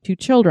 and they had 2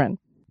 children.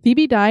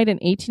 Phoebe died in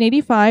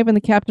 1885, and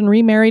the captain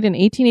remarried in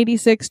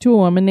 1886 to a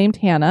woman named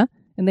Hannah,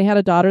 and they had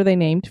a daughter they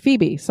named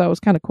Phoebe. So it was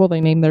kind of cool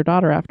they named their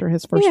daughter after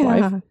his first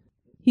wife.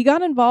 He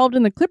got involved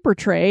in the clipper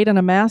trade and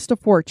amassed a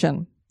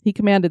fortune. He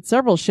commanded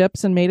several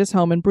ships and made his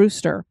home in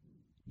Brewster.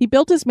 He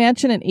built his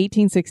mansion in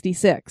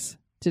 1866.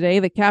 Today,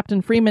 the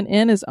Captain Freeman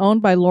Inn is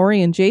owned by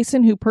Lori and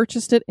Jason, who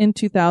purchased it in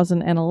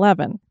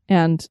 2011.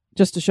 And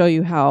just to show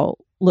you how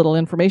little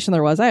information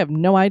there was, I have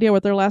no idea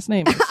what their last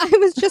name is. I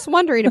was just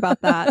wondering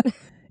about that.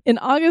 In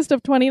August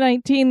of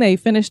 2019, they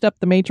finished up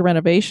the major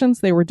renovations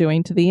they were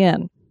doing to the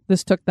inn.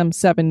 This took them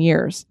 7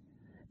 years.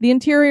 The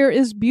interior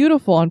is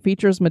beautiful and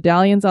features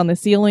medallions on the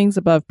ceilings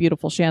above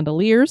beautiful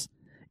chandeliers.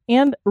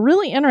 And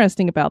really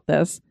interesting about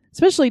this,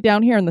 especially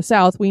down here in the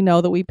South, we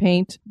know that we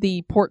paint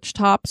the porch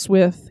tops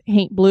with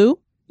Haint Blue.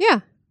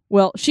 Yeah.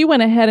 Well, she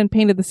went ahead and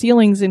painted the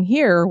ceilings in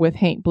here with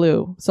Haint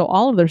Blue. So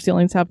all of their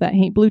ceilings have that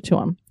Haint Blue to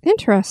them.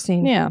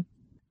 Interesting. Yeah.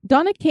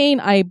 Donna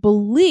Kane, I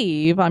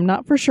believe, I'm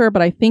not for sure,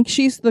 but I think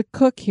she's the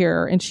cook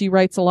here, and she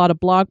writes a lot of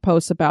blog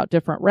posts about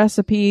different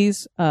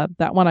recipes.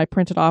 That one I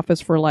printed off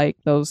is for like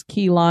those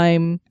key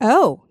lime.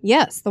 Oh,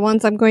 yes, the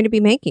ones I'm going to be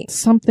making.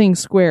 Something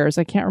squares.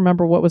 I can't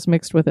remember what was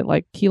mixed with it,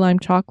 like key lime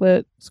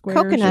chocolate squares.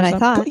 Coconut, I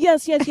thought.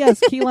 Yes.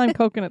 Key lime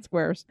coconut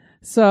squares.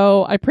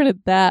 So I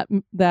printed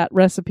that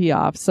recipe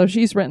off. So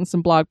she's written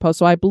some blog posts.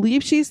 So I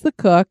believe she's the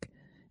cook,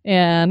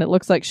 and it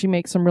looks like she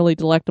makes some really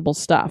delectable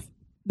stuff.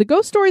 The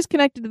ghost stories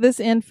connected to this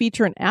inn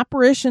feature an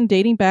apparition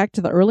dating back to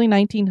the early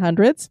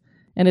 1900s,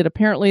 and it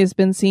apparently has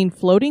been seen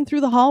floating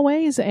through the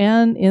hallways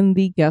and in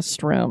the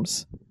guest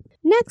rooms.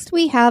 Next,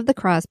 we have the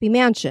Crosby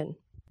Mansion.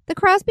 The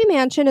Crosby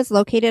Mansion is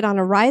located on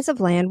a rise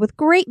of land with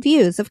great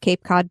views of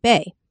Cape Cod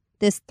Bay.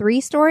 This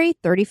 3-story,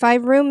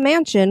 35-room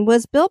mansion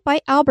was built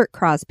by Albert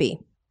Crosby.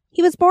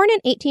 He was born in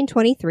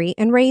 1823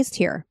 and raised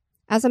here.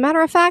 As a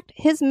matter of fact,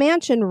 his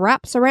mansion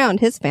wraps around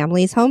his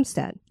family's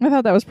homestead. I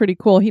thought that was pretty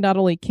cool. He not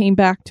only came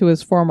back to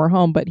his former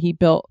home, but he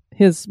built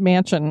his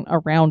mansion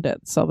around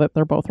it so that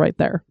they're both right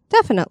there.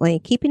 Definitely,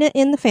 keeping it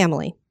in the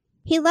family.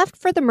 He left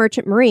for the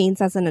Merchant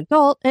Marines as an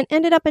adult and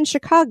ended up in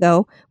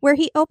Chicago, where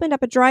he opened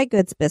up a dry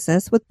goods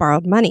business with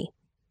borrowed money.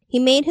 He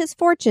made his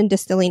fortune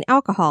distilling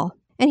alcohol,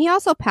 and he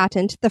also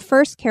patented the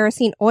first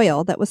kerosene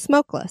oil that was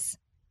smokeless.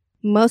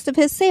 Most of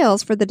his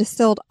sales for the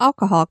distilled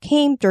alcohol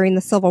came during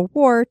the Civil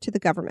War to the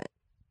government.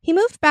 He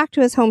moved back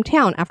to his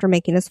hometown after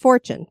making his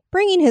fortune,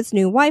 bringing his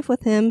new wife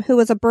with him, who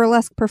was a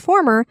burlesque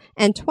performer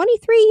and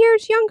 23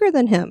 years younger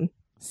than him.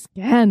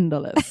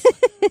 Scandalous.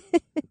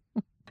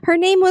 Her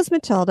name was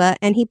Matilda,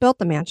 and he built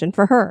the mansion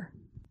for her.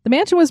 The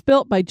mansion was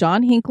built by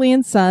John Hinckley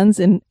and Sons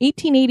in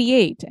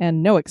 1888,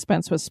 and no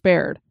expense was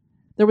spared.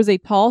 There was a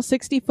tall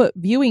 60-foot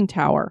viewing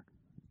tower.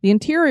 The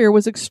interior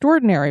was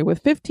extraordinary,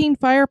 with 15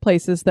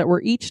 fireplaces that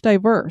were each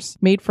diverse,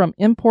 made from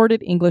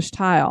imported English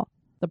tile.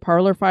 The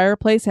parlor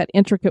fireplace had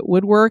intricate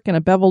woodwork and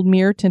a beveled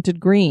mirror tinted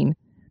green.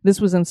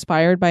 This was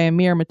inspired by a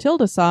mirror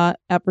Matilda saw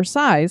at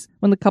Versailles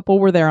when the couple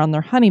were there on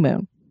their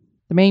honeymoon.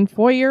 The main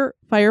foyer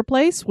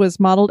fireplace was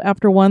modeled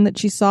after one that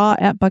she saw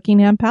at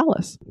Buckingham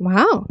Palace.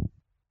 Wow.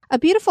 A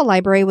beautiful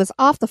library was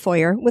off the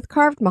foyer with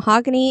carved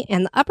mahogany,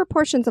 and the upper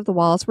portions of the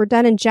walls were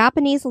done in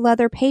Japanese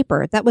leather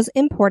paper that was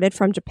imported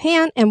from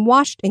Japan and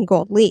washed in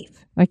gold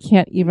leaf. I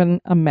can't even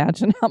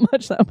imagine how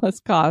much that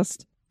must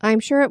cost. I'm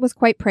sure it was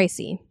quite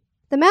pricey.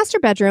 The master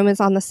bedroom is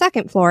on the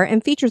second floor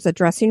and features a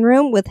dressing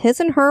room with his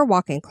and her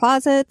walk-in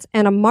closets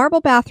and a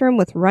marble bathroom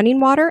with running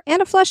water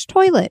and a flush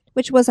toilet,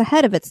 which was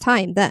ahead of its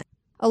time then.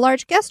 A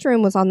large guest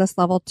room was on this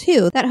level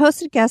too that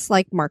hosted guests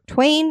like Mark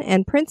Twain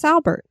and Prince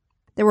Albert.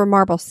 There were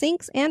marble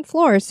sinks and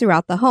floors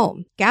throughout the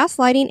home, gas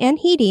lighting and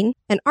heating,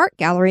 an art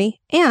gallery,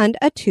 and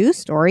a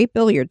 2-story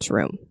billiards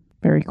room.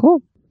 Very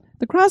cool.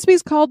 The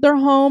Crosbys called their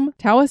home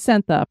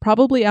Tawasentha,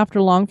 probably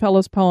after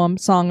Longfellow's poem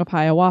Song of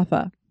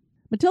Hiawatha.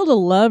 Matilda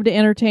loved to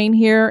entertain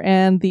here,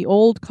 and the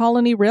old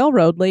Colony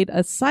Railroad laid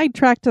a side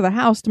track to the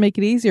house to make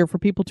it easier for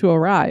people to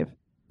arrive.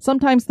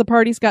 Sometimes the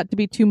parties got to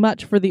be too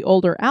much for the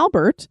older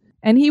Albert,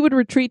 and he would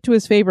retreat to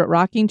his favorite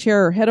rocking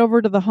chair or head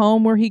over to the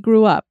home where he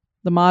grew up,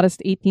 the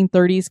modest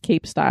 1830s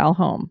Cape-style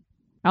home.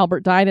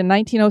 Albert died in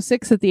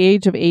 1906 at the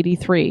age of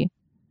 83.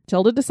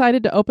 Matilda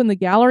decided to open the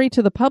gallery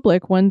to the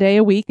public one day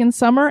a week in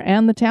summer,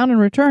 and the town in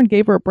return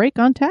gave her a break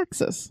on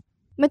taxes.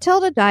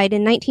 Matilda died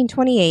in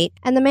 1928,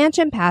 and the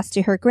mansion passed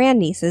to her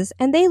grandnieces,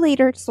 and they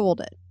later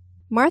sold it.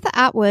 Martha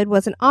Atwood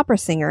was an opera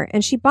singer,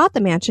 and she bought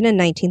the mansion in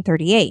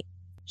 1938.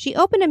 She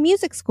opened a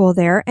music school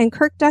there, and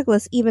Kirk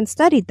Douglas even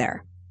studied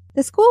there.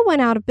 The school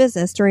went out of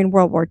business during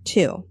World War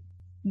II.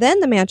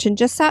 Then the mansion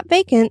just sat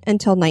vacant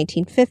until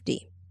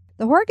 1950.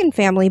 The Horgan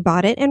family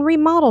bought it and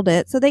remodeled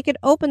it so they could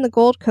open the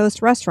Gold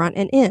Coast restaurant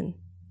and inn.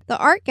 The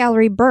art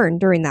gallery burned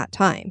during that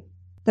time.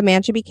 The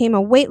mansion became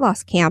a weight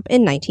loss camp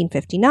in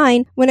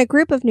 1959 when a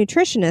group of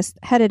nutritionists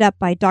headed up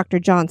by Dr.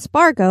 John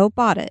Spargo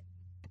bought it.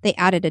 They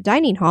added a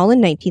dining hall in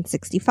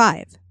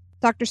 1965.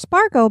 Dr.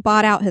 Spargo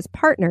bought out his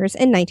partners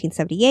in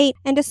 1978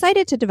 and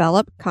decided to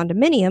develop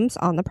condominiums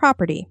on the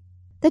property.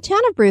 The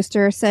town of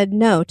Brewster said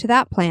no to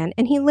that plan,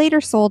 and he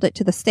later sold it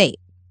to the state.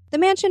 The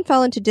mansion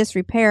fell into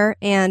disrepair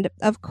and,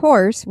 of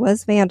course,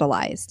 was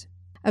vandalized.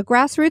 A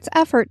grassroots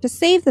effort to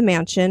save the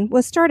mansion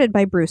was started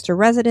by Brewster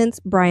residents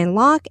Brian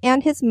Locke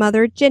and his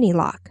mother, Jenny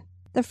Locke.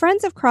 The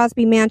Friends of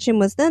Crosby Mansion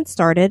was then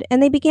started,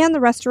 and they began the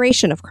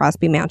restoration of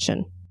Crosby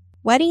Mansion.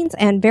 Weddings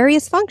and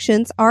various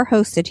functions are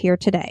hosted here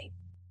today.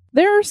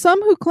 There are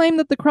some who claim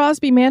that the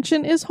Crosby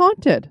Mansion is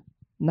haunted.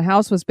 When the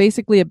house was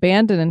basically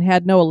abandoned and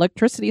had no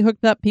electricity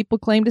hooked up, people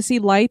claim to see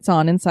lights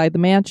on inside the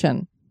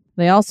mansion.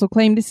 They also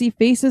claim to see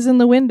faces in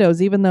the windows,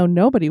 even though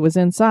nobody was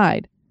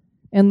inside.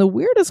 And the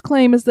weirdest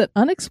claim is that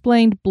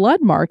unexplained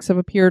blood marks have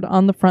appeared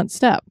on the front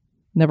step.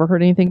 Never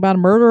heard anything about a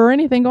murder or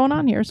anything going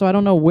on here, so I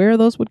don't know where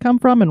those would come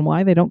from and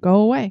why they don't go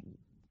away.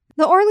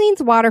 The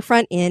Orleans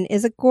Waterfront Inn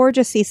is a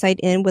gorgeous seaside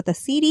inn with a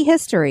seedy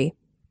history.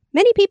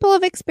 Many people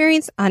have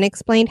experienced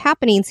unexplained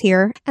happenings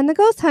here, and the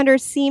ghost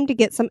hunters seem to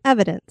get some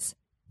evidence.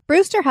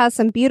 Brewster has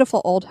some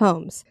beautiful old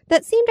homes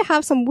that seem to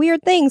have some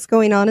weird things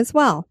going on as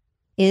well.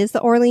 Is the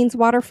Orleans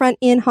Waterfront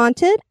Inn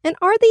haunted? And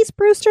are these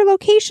Brewster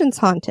locations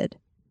haunted?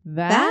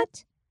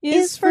 That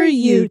is for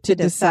you to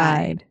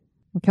decide.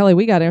 Well, Kelly,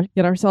 we got to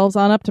get ourselves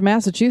on up to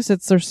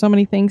Massachusetts. There's so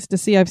many things to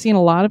see. I've seen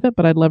a lot of it,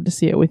 but I'd love to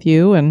see it with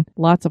you and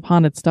lots of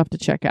haunted stuff to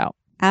check out.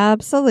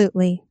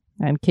 Absolutely.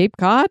 And Cape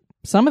Cod,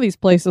 some of these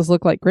places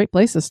look like great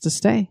places to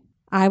stay.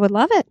 I would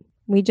love it.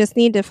 We just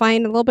need to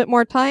find a little bit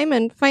more time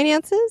and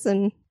finances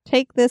and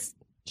take this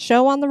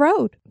show on the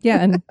road. Yeah,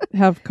 and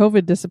have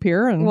COVID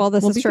disappear. And well,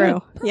 this is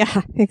true. Good.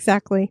 Yeah,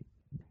 exactly.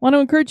 Want to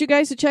encourage you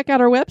guys to check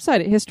out our website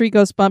at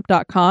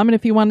historygoesbump.com. And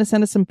if you want to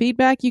send us some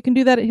feedback, you can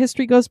do that at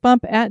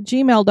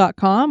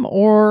historygoesbump@gmail.com,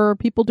 or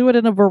people do it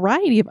in a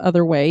variety of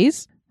other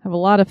ways. Have a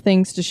lot of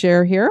things to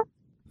share here.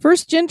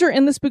 First Ginger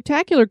in the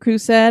Spooktacular Crew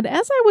said,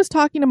 as I was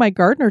talking to my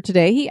gardener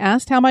today, he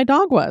asked how my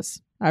dog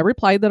was. I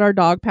replied that our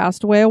dog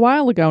passed away a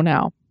while ago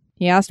now.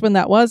 He asked when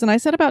that was, and I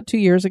said about 2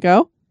 years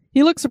ago.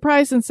 He looked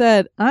surprised and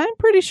said, I'm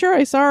pretty sure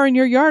I saw her in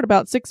your yard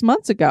about 6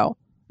 months ago.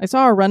 I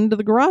saw her run into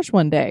the garage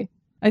one day.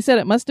 I said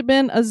it must have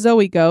been a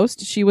Zoe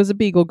ghost. She was a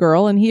beagle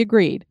girl, and he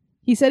agreed.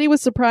 He said he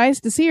was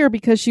surprised to see her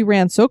because she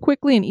ran so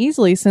quickly and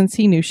easily since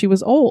he knew she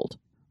was old.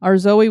 Our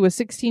Zoe was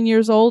 16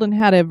 years old and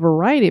had a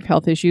variety of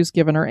health issues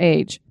given her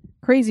age.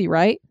 Crazy,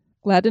 right?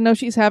 Glad to know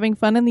she's having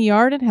fun in the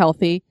yard and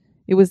healthy.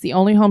 It was the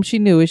only home she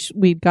knew as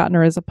we'd gotten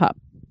her as a pup.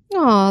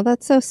 Aw,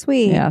 that's so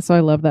sweet. Yeah, so I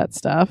love that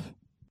stuff.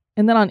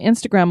 And then on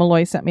Instagram,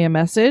 Aloy sent me a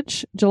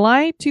message.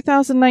 July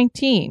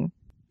 2019.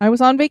 I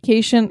was on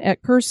vacation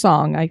at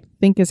Kersong, I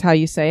think is how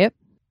you say it.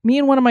 Me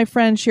and one of my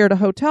friends shared a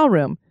hotel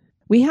room.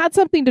 We had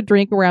something to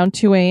drink around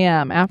 2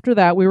 a.m. After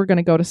that, we were going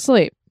to go to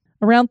sleep.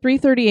 Around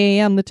 3:30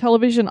 a.m., the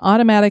television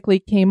automatically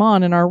came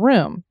on in our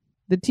room.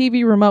 The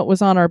TV remote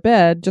was on our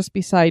bed just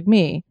beside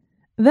me.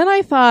 Then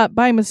I thought,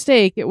 by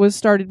mistake, it was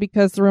started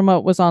because the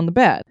remote was on the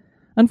bed.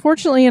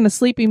 Unfortunately, in a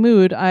sleepy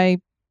mood, I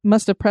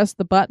must have pressed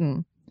the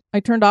button. I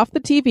turned off the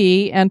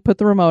TV and put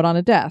the remote on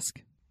a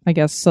desk. I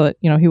guess so that,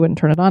 he wouldn't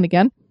turn it on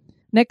again.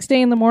 Next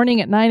day in the morning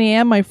at 9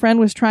 a.m., my friend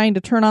was trying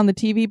to turn on the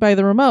TV by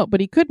the remote,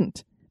 but he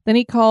couldn't. Then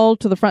he called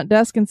to the front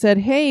desk and said,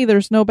 hey,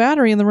 there's no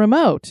battery in the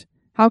remote.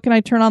 How can I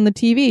turn on the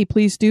TV?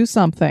 Please do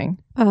something.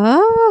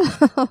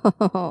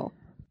 Oh.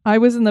 I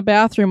was in the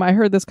bathroom. I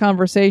heard this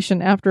conversation.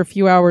 After a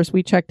few hours,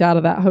 we checked out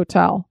of that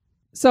hotel.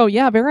 So,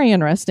 yeah, very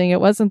interesting. It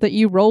wasn't that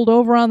you rolled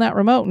over on that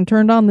remote and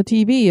turned on the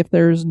TV if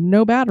there's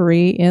no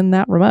battery in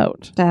that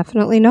remote.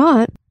 Definitely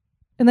not.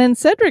 And then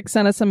Cedric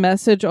sent us a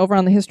message over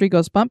on the History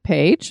Goes Bump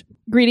page.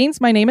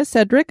 Greetings, my name is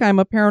Cedric. I'm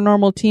a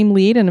paranormal team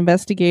lead and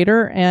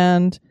investigator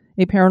and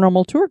a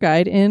paranormal tour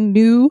guide in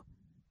New,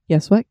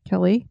 guess what,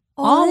 Kelly?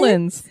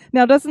 Orleans.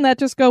 Now, doesn't that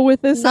just go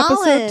with this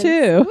episode,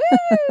 too?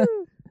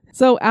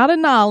 So out of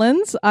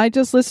Nolens, I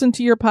just listened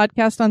to your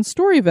podcast on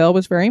Storyville,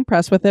 was very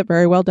impressed with it,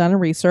 very well done and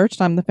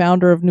researched. I'm the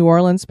founder of New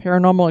Orleans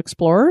Paranormal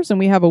Explorers, and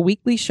we have a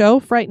weekly show,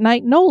 Fright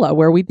Night NOLA,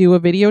 where we do a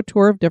video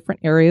tour of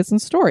different areas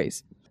and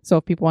stories. So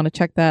if people want to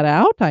check that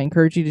out, I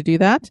encourage you to do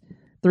that.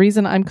 The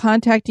reason I'm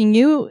contacting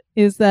you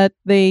is that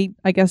they,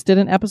 I guess, did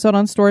an episode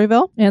on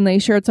Storyville, and they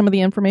shared some of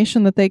the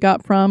information that they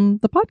got from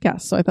the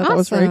podcast. So I thought that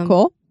was very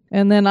cool.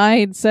 And then I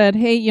had said,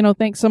 hey,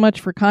 thanks so much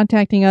for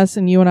contacting us,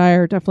 and you and I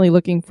are definitely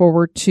looking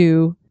forward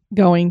to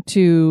going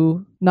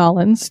to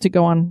Nolens to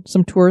go on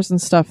some tours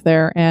and stuff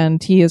there.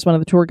 And he is one of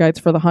the tour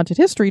guides for the Haunted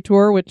History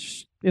Tour,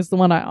 which is the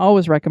one I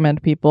always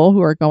recommend people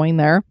who are going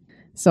there.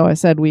 So I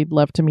said we'd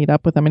love to meet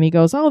up with him. And he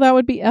goes, oh, that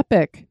would be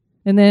epic.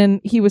 And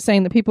then he was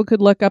saying that people could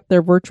look up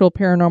their virtual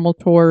paranormal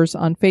tours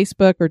on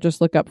Facebook or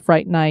just look up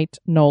Fright Night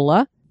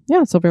NOLA.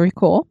 Yeah, so very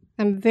cool.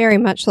 I'm very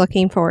much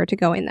looking forward to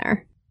going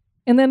there.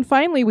 And then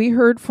finally, we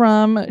heard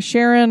from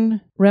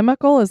Sharon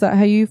Remickle. Is that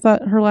how you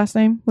thought her last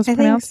name was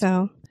pronounced? I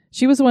think so.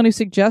 She was the one who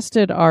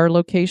suggested our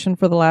location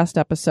for the last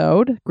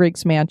episode,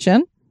 Griggs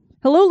Mansion.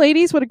 Hello,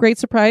 ladies. What a great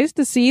surprise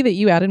to see that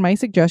you added my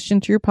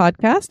suggestion to your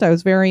podcast. I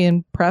was very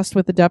impressed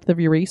with the depth of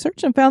your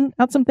research and found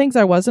out some things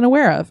I wasn't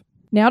aware of.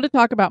 Now to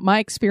talk about my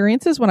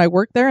experiences when I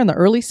worked there in the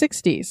early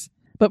 60s.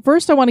 But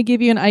first, I want to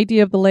give you an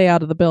idea of the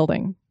layout of the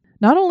building.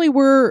 Not only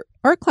were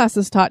art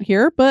classes taught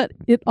here, but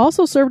it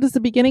also served as the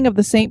beginning of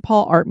the St.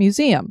 Paul Art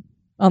Museum.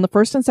 On the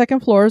first and second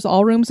floors,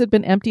 all rooms had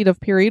been emptied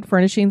of period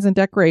furnishings and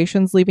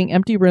decorations, leaving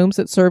empty rooms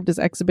that served as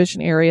exhibition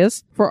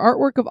areas for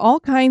artwork of all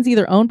kinds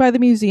either owned by the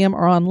museum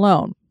or on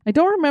loan. I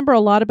don't remember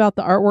a lot about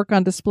the artwork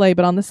on display,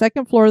 but on the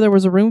second floor there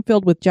was a room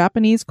filled with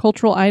Japanese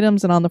cultural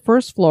items, and on the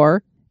first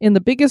floor, in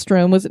the biggest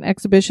room, was an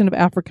exhibition of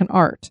African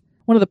art.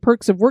 One of the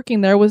perks of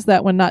working there was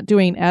that when not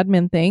doing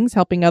admin things,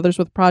 helping others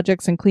with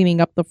projects and cleaning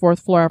up the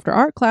fourth floor after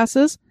art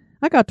classes,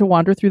 I got to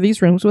wander through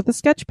these rooms with a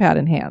sketch pad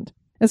in hand.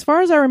 As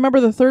far as I remember,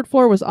 the third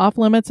floor was off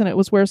limits, and it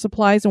was where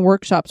supplies and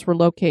workshops were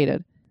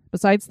located.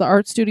 Besides the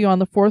art studio on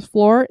the fourth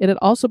floor, it had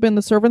also been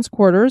the servants'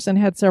 quarters and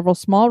had several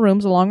small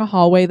rooms along a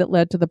hallway that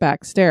led to the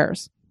back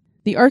stairs.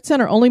 The art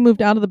center only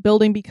moved out of the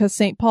building because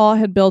St. Paul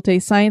had built a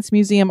science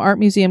museum, art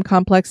museum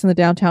complex in the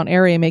downtown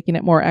area, making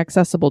it more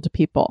accessible to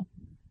people.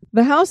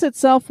 The house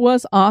itself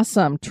was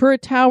awesome.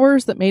 Turret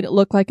towers that made it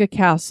look like a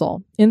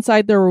castle.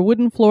 Inside there were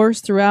wooden floors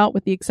throughout,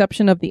 with the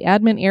exception of the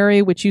admin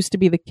area, which used to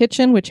be the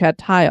kitchen, which had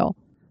tile.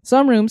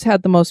 Some rooms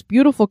had the most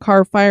beautiful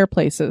carved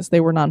fireplaces.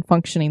 They were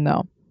non-functioning,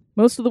 though.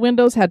 Most of the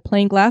windows had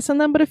plain glass in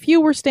them, but a few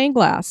were stained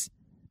glass.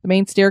 The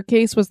main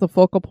staircase was the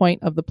focal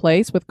point of the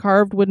place, with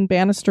carved wooden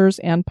banisters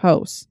and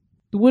posts.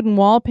 The wooden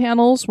wall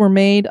panels were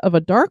made of a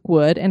dark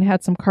wood and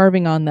had some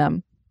carving on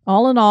them.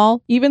 All in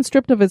all, even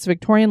stripped of its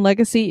Victorian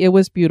legacy, it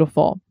was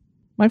beautiful.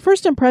 My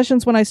first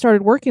impressions when I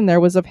started working there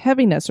was of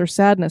heaviness or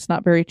sadness,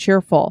 not very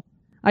cheerful.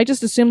 I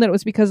just assumed that it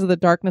was because of the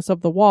darkness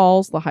of the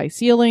walls, the high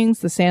ceilings,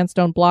 the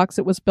sandstone blocks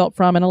it was built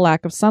from, and a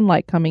lack of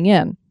sunlight coming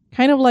in.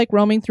 Kind of like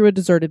roaming through a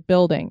deserted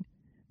building.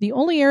 The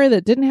only area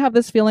that didn't have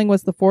this feeling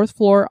was the fourth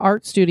floor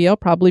art studio,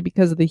 probably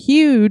because of the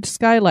huge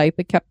skylight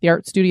that kept the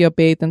art studio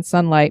bathed in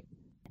sunlight.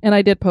 And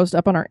I did post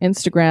up on our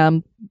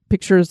Instagram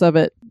pictures of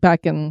it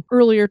back in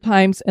earlier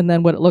times, and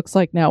then what it looks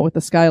like now with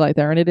the skylight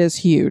there, and it is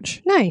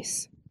huge.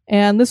 Nice.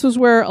 And this was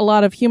where a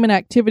lot of human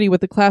activity with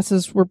the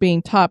classes were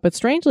being taught. But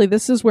strangely,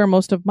 this is where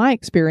most of my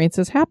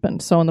experiences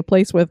happened. So in the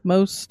place with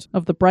most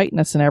of the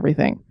brightness and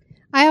everything.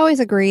 I always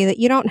agree that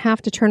you don't have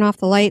to turn off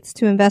the lights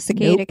to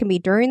investigate. Nope. It can be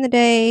during the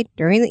day,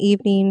 during the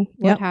evening,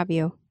 what have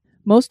you.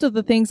 Most of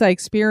the things I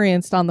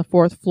experienced on the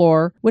fourth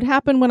floor would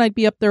happen when I'd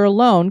be up there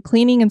alone,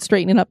 cleaning and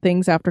straightening up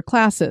things after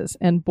classes.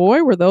 And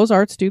boy, were those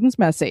art students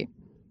messy.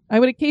 I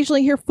would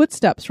occasionally hear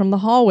footsteps from the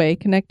hallway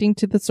connecting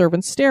to the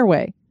servants'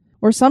 stairway.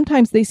 Or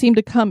sometimes they seemed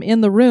to come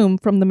in the room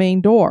from the main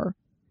door.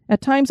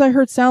 At times I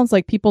heard sounds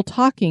like people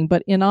talking,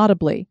 but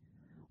inaudibly.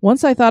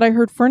 Once I thought I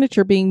heard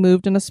furniture being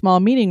moved in a small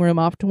meeting room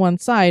off to one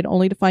side,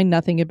 only to find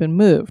nothing had been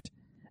moved.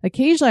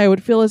 Occasionally I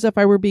would feel as if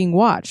I were being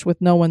watched, with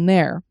no one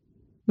there.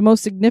 The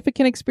most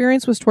significant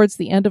experience was towards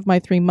the end of my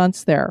 3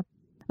 months there.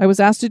 I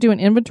was asked to do an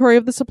inventory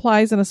of the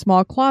supplies in a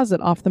small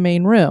closet off the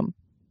main room.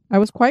 I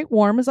was quite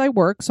warm as I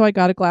worked, so I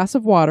got a glass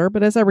of water,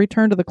 but as I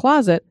returned to the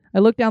closet, I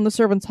looked down the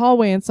servants'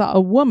 hallway and saw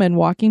a woman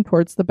walking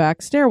towards the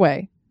back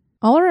stairway.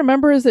 All I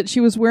remember is that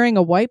she was wearing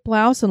a white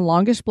blouse and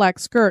longish black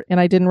skirt, and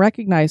I didn't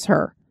recognize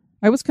her.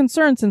 I was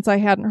concerned since I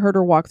hadn't heard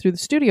her walk through the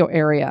studio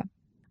area.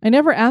 I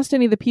never asked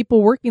any of the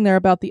people working there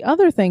about the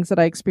other things that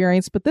I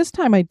experienced, but this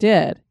time I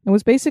did, and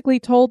was basically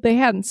told they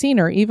hadn't seen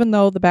her, even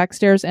though the back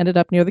stairs ended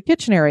up near the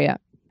kitchen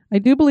area. I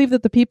do believe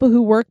that the people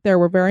who worked there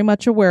were very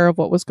much aware of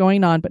what was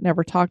going on, but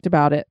never talked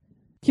about it.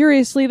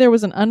 Curiously, there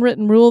was an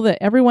unwritten rule that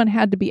everyone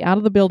had to be out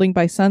of the building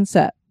by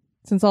sunset.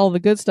 Since all of the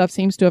good stuff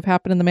seems to have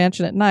happened in the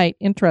mansion at night,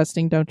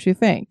 interesting, don't you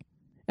think?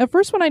 At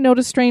first, when I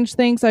noticed strange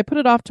things, I put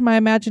it off to my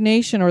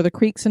imagination or the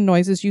creaks and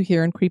noises you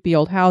hear in creepy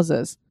old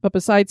houses. But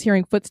besides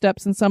hearing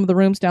footsteps in some of the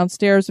rooms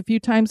downstairs, a few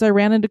times I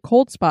ran into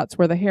cold spots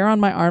where the hair on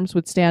my arms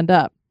would stand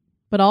up.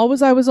 But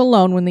always I was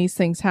alone when these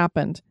things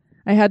happened.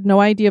 I had no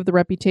idea of the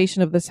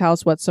reputation of this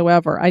house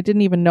whatsoever. I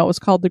didn't even know it was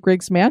called the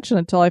Griggs Mansion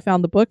until I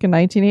found the book in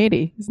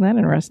 1980. Isn't that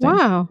interesting?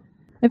 Wow.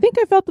 I think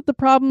I felt that the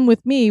problem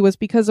with me was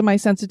because of my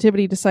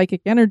sensitivity to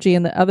psychic energy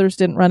and that others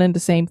didn't run into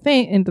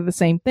the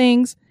same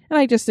things, and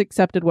I just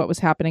accepted what was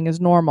happening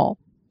as normal.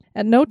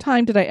 At no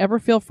time did I ever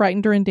feel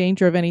frightened or in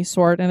danger of any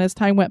sort, and as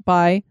time went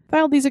by, I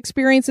filed these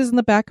experiences in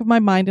the back of my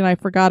mind and I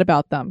forgot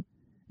about them.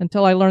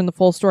 Until I learned the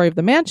full story of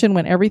the mansion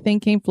when everything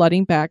came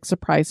flooding back,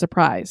 surprise,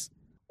 surprise.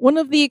 One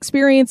of the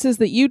experiences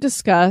that you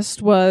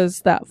discussed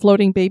was that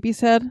floating baby's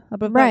head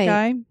above that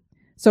guy.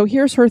 So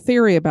here's her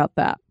theory about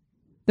that.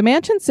 The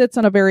mansion sits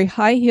on a very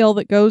high hill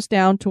that goes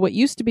down to what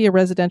used to be a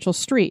residential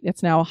street.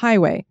 It's now a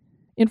highway.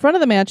 In front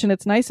of the mansion,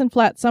 it's nice and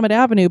flat Summit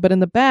Avenue, but in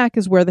the back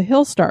is where the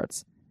hill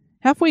starts.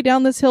 Halfway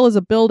down this hill is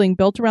a building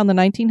built around the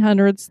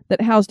 1900s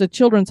that housed a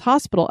children's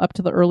hospital up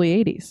to the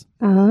early 80s.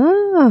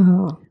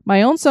 Oh.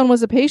 My own son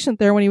was a patient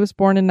there when he was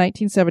born in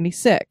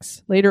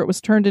 1976. Later, it was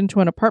turned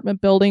into an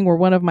apartment building where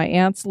one of my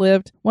aunts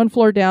lived, one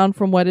floor down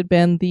from what had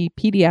been the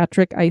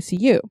pediatric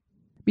ICU.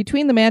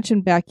 Between the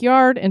mansion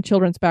backyard and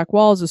children's back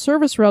wall is a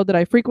service road that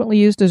I frequently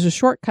used as a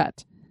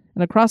shortcut.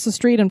 And across the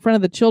street in front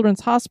of the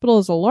children's hospital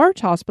is a large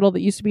hospital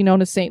that used to be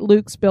known as St.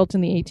 Luke's, built in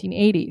the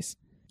 1880s.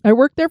 I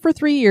worked there for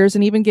 3 years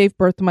and even gave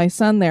birth to my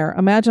son there.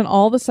 Imagine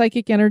all the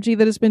psychic energy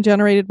that has been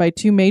generated by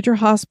 2 major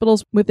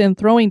hospitals within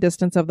throwing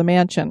distance of the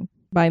mansion.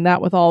 Combine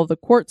that with all of the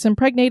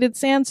quartz-impregnated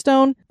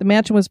sandstone the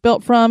mansion was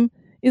built from.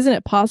 Isn't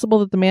it possible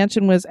that the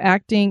mansion was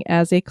acting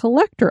as a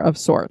collector of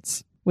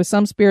sorts, with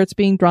some spirits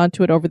being drawn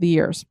to it over the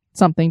years?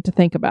 Something to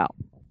think about.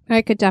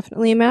 I could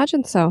definitely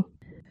imagine so.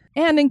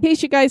 And in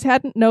case you guys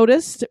hadn't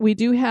noticed, we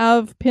do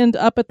have pinned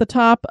up at the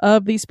top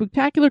of the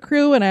Spooktacular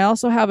Crew, and I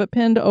also have it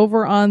pinned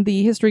over on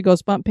the History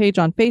Goes Bump page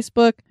on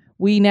Facebook.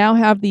 We now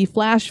have the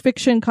Flash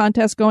Fiction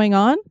contest going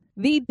on.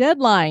 The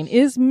deadline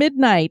is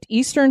midnight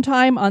Eastern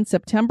Time on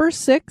September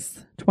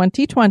 6th,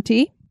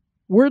 2020.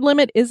 Word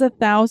limit is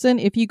 1,000.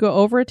 If you go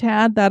over a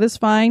tad, that is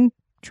fine.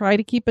 Try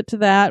to keep it to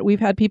that. We've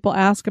had people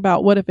ask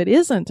about what if it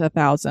isn't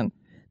 1,000.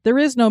 There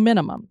is no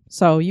minimum,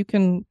 so you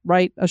can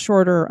write a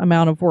shorter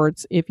amount of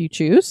words if you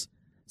choose.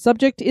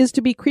 Subject is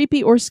to be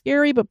creepy or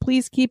scary, but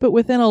please keep it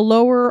within a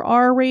lower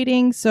R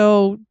rating,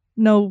 so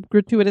no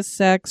gratuitous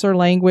sex or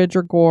language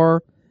or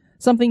gore.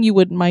 Something you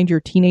wouldn't mind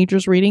your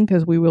teenagers reading,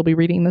 because we will be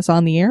reading this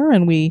on the air,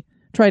 and we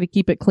try to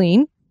keep it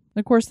clean.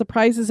 Of course, the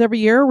prizes every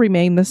year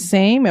remain the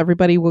same.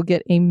 Everybody will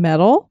get a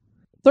medal.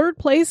 Third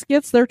place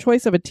gets their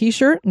choice of a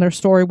t-shirt, and their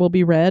story will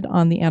be read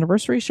on the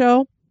anniversary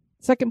show.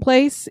 Second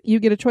place, you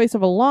get a choice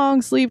of a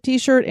long sleeve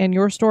t-shirt and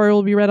your story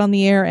will be read on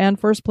the air. And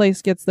first place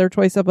gets their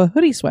choice of a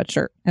hoodie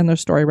sweatshirt and their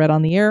story read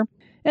on the air.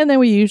 And then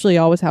we usually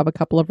always have a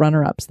couple of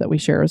runner-ups that we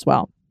share as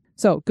well.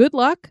 So good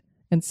luck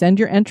and send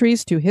your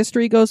entries to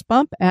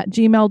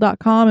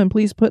historygoesbump@gmail.com and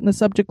please put in the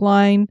subject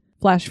line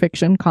Flash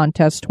Fiction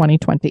Contest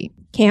 2020.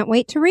 Can't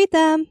wait to read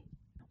them.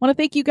 I want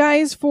to thank you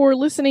guys for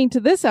listening to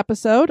this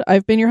episode.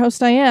 I've been your host,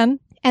 Diane.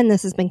 And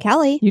this has been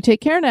Kelly. You take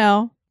care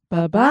now.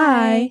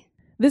 Bye-bye.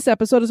 This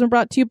episode has been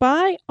brought to you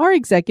by our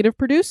executive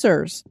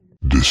producers.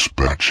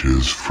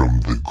 Dispatches from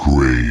the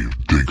Grave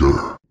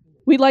Digger.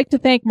 We'd like to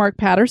thank Mark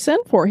Patterson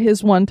for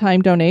his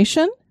one-time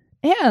donation.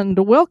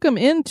 And welcome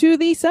into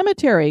the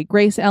cemetery.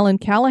 Grace Ellen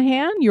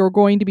Callahan, you're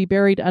going to be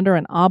buried under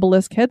an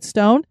obelisk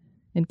headstone.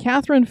 And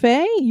Catherine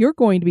Fay, you're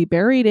going to be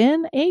buried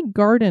in a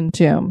garden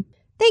tomb.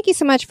 Thank you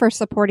so much for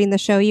supporting the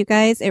show, you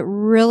guys. It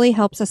really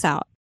helps us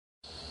out.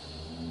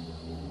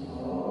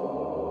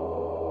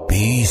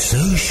 Be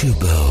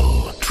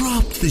sociable.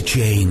 Drop the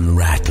chain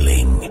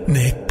rattling,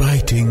 neck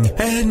biting,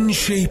 and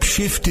shape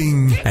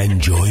shifting,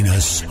 and join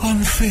us on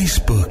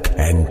Facebook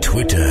and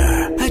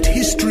Twitter at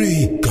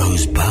History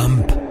Goes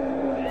Bump.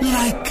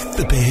 Like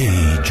the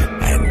page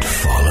and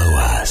follow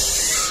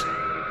us.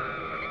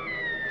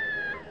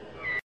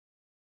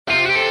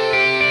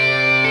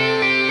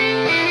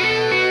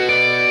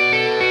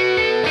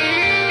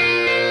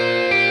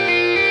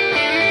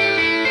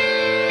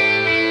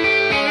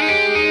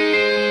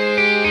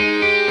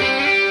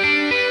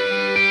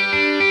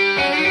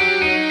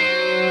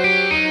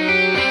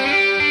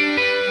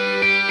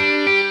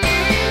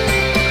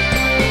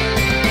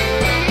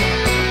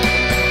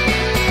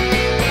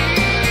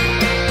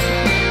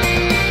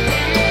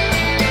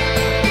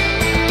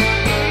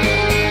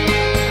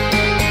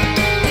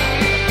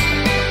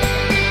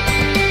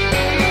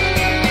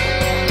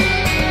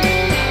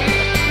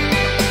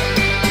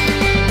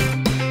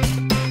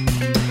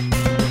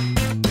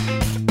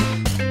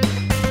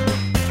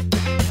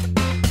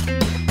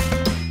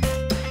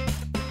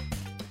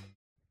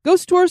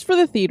 Ghost Tours for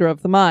the Theater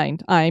of the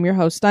Mind. I am your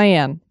host,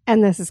 Diane.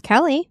 And this is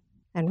Kelly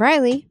and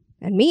Riley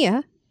and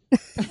Mia.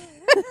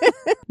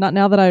 Not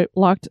now that I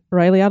locked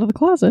Riley out of the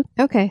closet.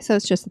 Okay, so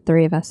it's just the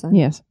three of us then.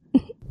 Yes.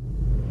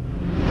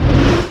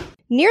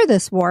 Near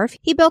this wharf,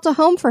 he built a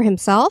home for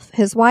himself,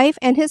 his wife,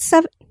 and his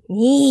seven...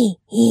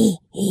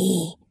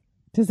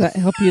 Does that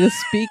help you to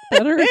speak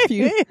better? If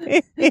you,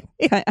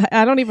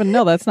 I don't even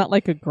know. That's not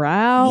like a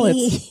growl.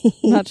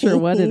 It's not sure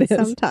what it is.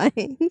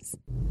 Sometimes.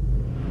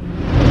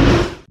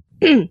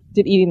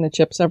 Did eating the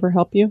chips ever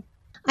help you?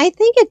 I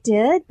think it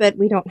did, but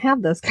we don't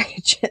have those kind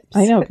of chips.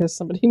 I know, because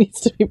somebody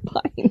needs to be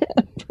buying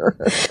it for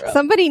her.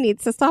 Somebody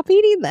needs to stop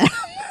eating them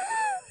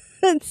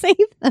and save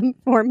them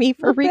for me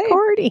for Okay.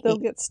 recording. They'll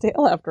get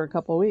stale after a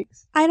couple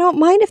weeks. I don't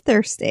mind if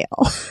they're stale.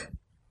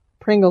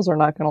 Pringles are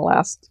not going to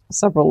last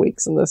several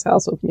weeks in this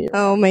house with me.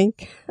 Oh my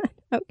God.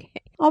 Okay.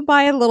 I'll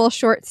buy a little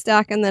short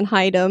stack and then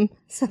hide them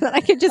so that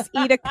I could just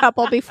eat a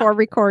couple before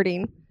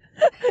recording.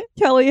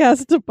 Kelly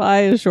has to buy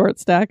a short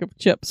stack of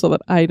chips so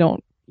that I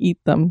don't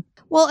eat them.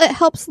 Well, it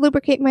helps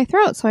lubricate my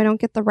throat so I don't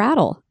get the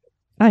rattle.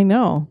 I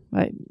know.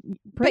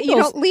 But you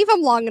don't leave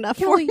them long enough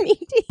Kelly, for me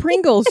to eat.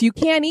 Pringles, you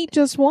can't eat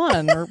just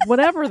one or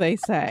whatever they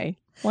say.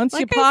 Once you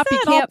Like I pop, you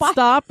said, I'll can't buy-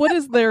 stop. What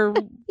is their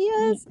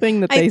Yes.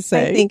 thing that they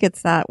say? I think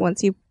it's that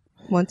once you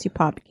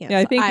pop, you can't. Yeah,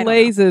 I think don't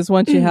Lay's is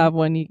once you have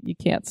one, you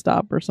can't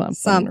stop or something.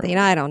 know. Something.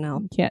 I don't know.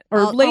 You can't. Or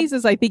I'll- Lay's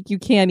is, I think you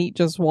can eat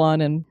just one,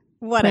 and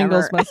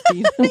Whatever. Pringles must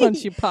be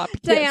once you pop. You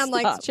can't Diane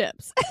likes stop.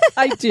 chips.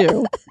 I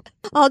do.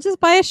 I'll just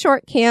buy a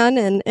short can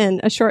and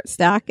a short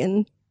stack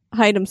and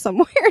hide them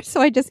somewhere. So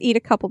I just eat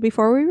a couple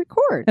before we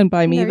record. And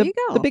buy me There you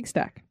go. the big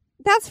stack.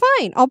 That's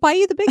fine. I'll buy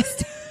you the big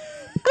stack.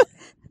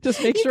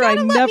 Just make You sure I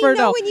gotta let never me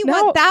know when you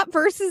No, want that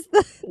versus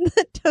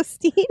the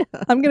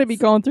Tostito. I'm going to be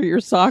going through your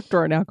sock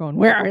drawer now going,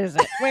 where is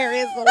it? Where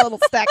is the little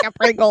stack of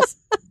Pringles?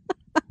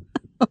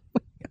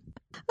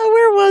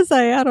 Where was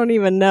I? I don't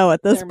even know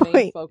at this Their main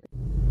point. focus.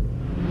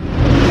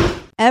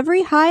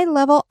 Every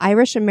high-level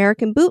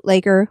Irish-American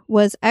bootlegger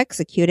was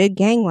executed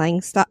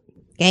ganglang style.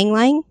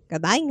 Ganglang?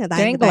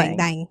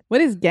 Ganglang. What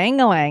is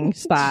gangling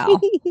style?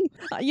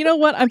 You know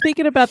what? I'm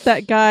thinking about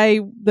that guy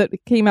that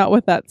came out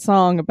with that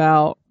song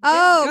about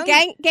Oh,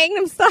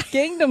 Gangnam Style.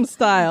 Gangnam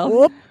Style.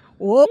 Whoop,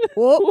 whoop,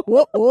 whoop,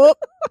 whoop, whoop.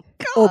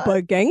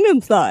 Oppa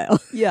Gangnam Style.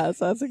 Yes,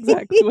 that's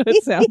exactly what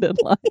it sounded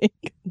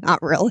like.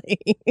 Not really.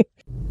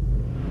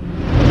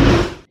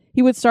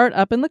 He would start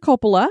up in the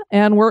cupola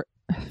and work.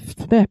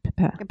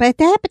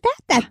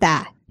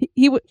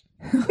 He would.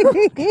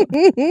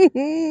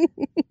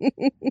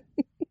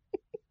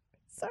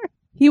 Sorry.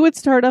 He would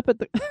start up at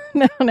the.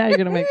 Now you're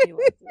gonna make me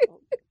laugh.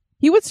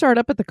 He would start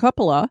up at the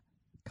cupola.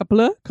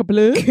 Cupola.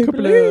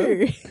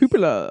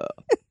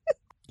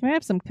 Can I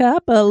have some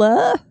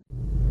cupola?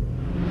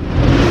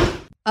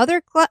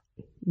 Other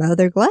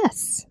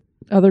glass.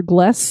 Other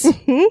glass.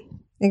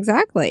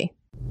 Exactly.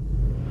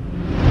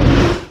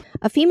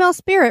 A female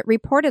spirit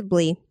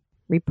reportedly.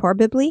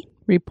 Reportably.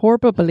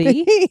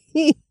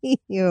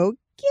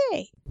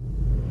 Okay.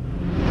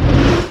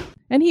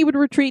 And he would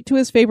retreat to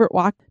his favorite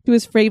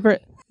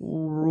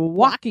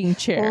rocking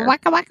chair.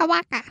 Waka waka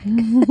waka.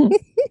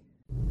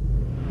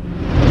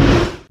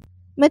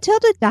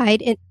 Matilda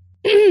died in.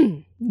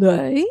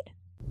 Died?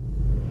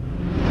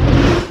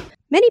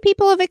 Many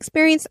people have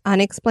experienced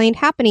unexplained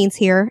happenings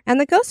here, and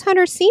the ghost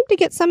hunters seem to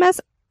get some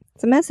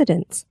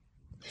evidence.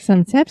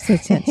 Some tips.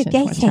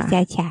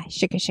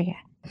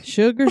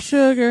 Sugar.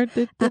 Sugar.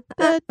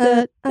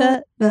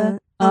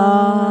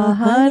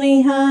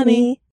 Honey, honey.